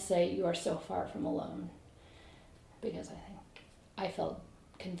I'd also say you are so far from alone, because I think I felt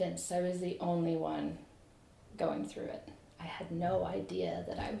convinced I was the only one going through it. I had no idea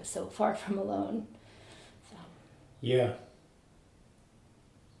that I was so far from alone. So. Yeah.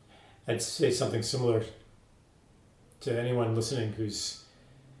 I'd say something similar to anyone listening who's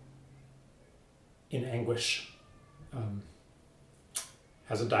in anguish,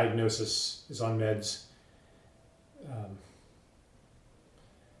 has a diagnosis, is on meds.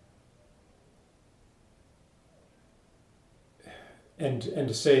 And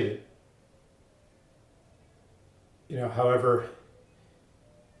to say that, you know, however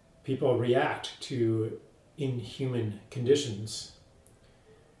people react to inhuman conditions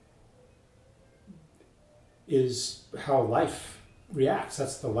is how life reacts.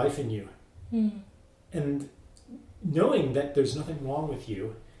 That's the life in you. And knowing that there's nothing wrong with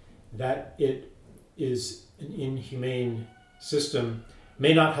you, that it is an inhumane system,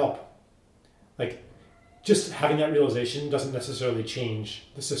 may not help. Like, just having that realization doesn't necessarily change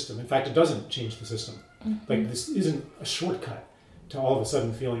the system. In fact, it doesn't change the system. Like, this isn't a shortcut to all of a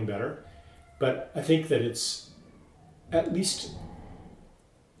sudden feeling better. But I think that it's at least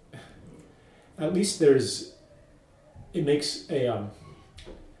there's, it makes the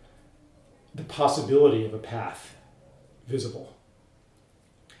possibility of a path visible.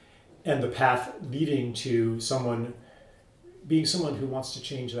 And the path leading to someone being someone who wants to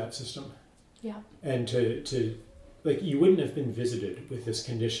change that system. Yeah. And to like, you wouldn't have been visited with this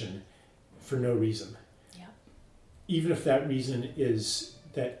condition for no reason. Yeah. Even if that reason is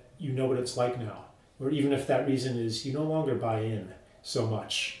that you know what it's like now, or even if that reason is you no longer buy in so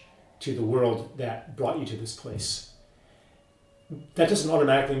much to the world that brought you to this place. That doesn't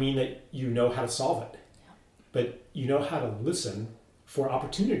automatically mean that you know how to solve it, but you know how to listen for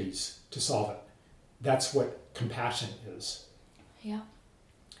opportunities to solve it. That's what compassion is. Yeah.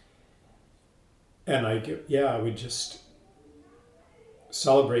 And I would just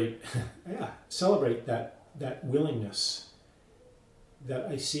celebrate, celebrate that willingness that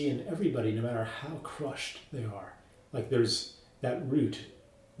I see in everybody, no matter how crushed they are. Like there's that root,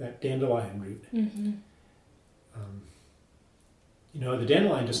 that dandelion root. Mm-hmm. The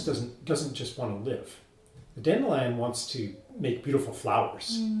dandelion just doesn't just want to live. The dandelion wants to make beautiful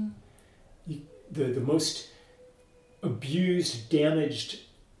flowers. Mm. The most abused, damaged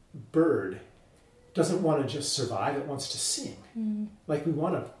bird doesn't want to just survive, it wants to sing. Mm. Like we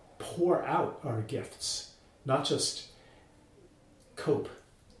want to pour out our gifts, not just cope.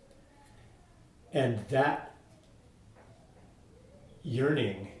 And that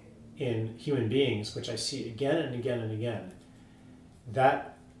yearning in human beings, which I see again and again and again,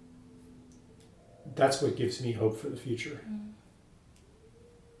 that's what gives me hope for the future. Mm.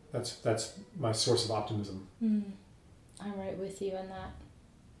 That's my source of optimism. Mm. I'm right with you in that.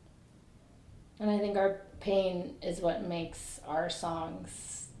 And I think our pain is what makes our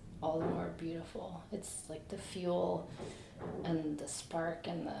songs all the more beautiful. It's like the fuel and the spark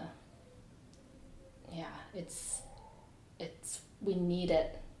and it's we need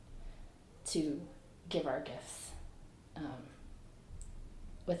it to give our gifts.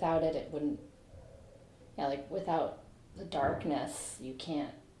 Without it wouldn't, without the darkness, you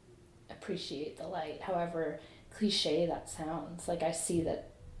can't appreciate the light. However cliche that sounds, like I see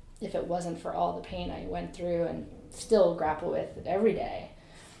that if it wasn't for all the pain I went through and still grapple with every day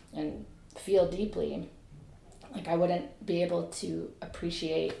and feel deeply, like I wouldn't be able to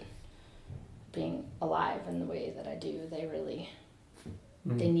appreciate being alive in the way that I do. They really,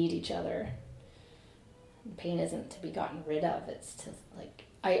 they need each other. Pain isn't to be gotten rid of. It's to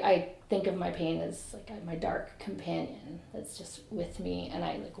I think of my pain as like my dark companion that's just with me, and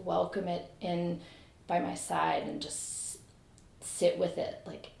I welcome it in by my side and just sit with it,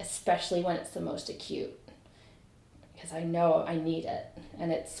 especially when it's the most acute, because I know I need it,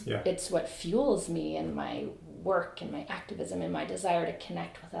 and it's what fuels me in my work and my activism and my desire to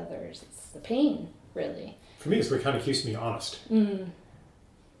connect with others. It's the pain, really. For me, it's what kind of keeps me honest. Mm.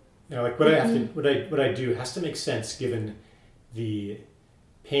 What I do has to make sense given the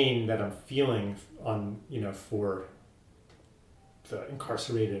pain that I'm feeling for the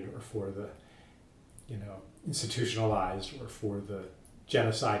incarcerated, or for the institutionalized, or for the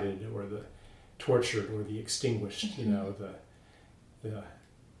genocided, or the tortured, or the extinguished.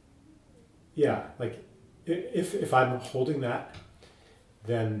 If I'm holding that,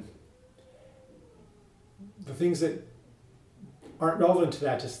 then the things that aren't relevant to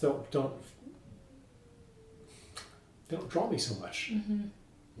that just don't draw me so much. Mm-hmm.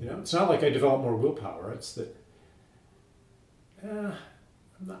 It's not like I develop more willpower. It's that I'm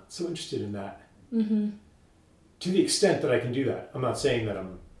not so interested in that. Mm-hmm. To the extent that I can do that. I'm not saying that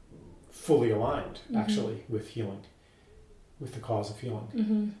I'm fully aligned, actually, with healing, with the cause of healing.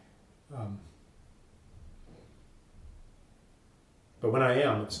 Mm-hmm. But when I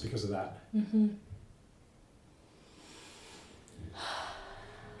am, it's because of that. Mm-hmm.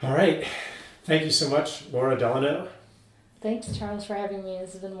 All right. Thank you so much, Laura Delano. Thanks, Charles, for having me.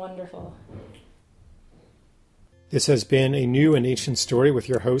 This has been wonderful. This has been A New and Ancient Story with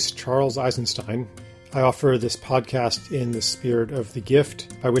your host, Charles Eisenstein. I offer this podcast in the spirit of the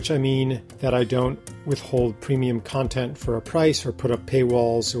gift, by which I mean that I don't withhold premium content for a price, or put up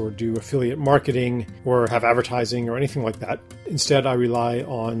paywalls, or do affiliate marketing, or have advertising, or anything like that. Instead, I rely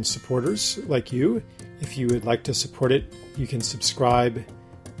on supporters like you. If you would like to support it, you can subscribe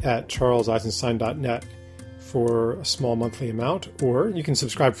at charleseisenstein.net for a small monthly amount, or you can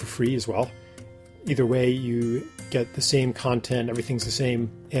subscribe for free as well. Either way, you get the same content, everything's the same,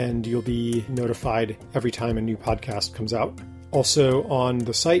 and you'll be notified every time a new podcast comes out. Also, on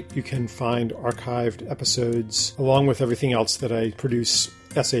the site, you can find archived episodes, along with everything else that I produce: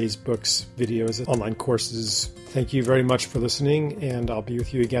 essays, books, videos, online courses. Thank you very much for listening, and I'll be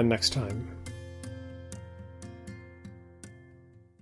with you again next time.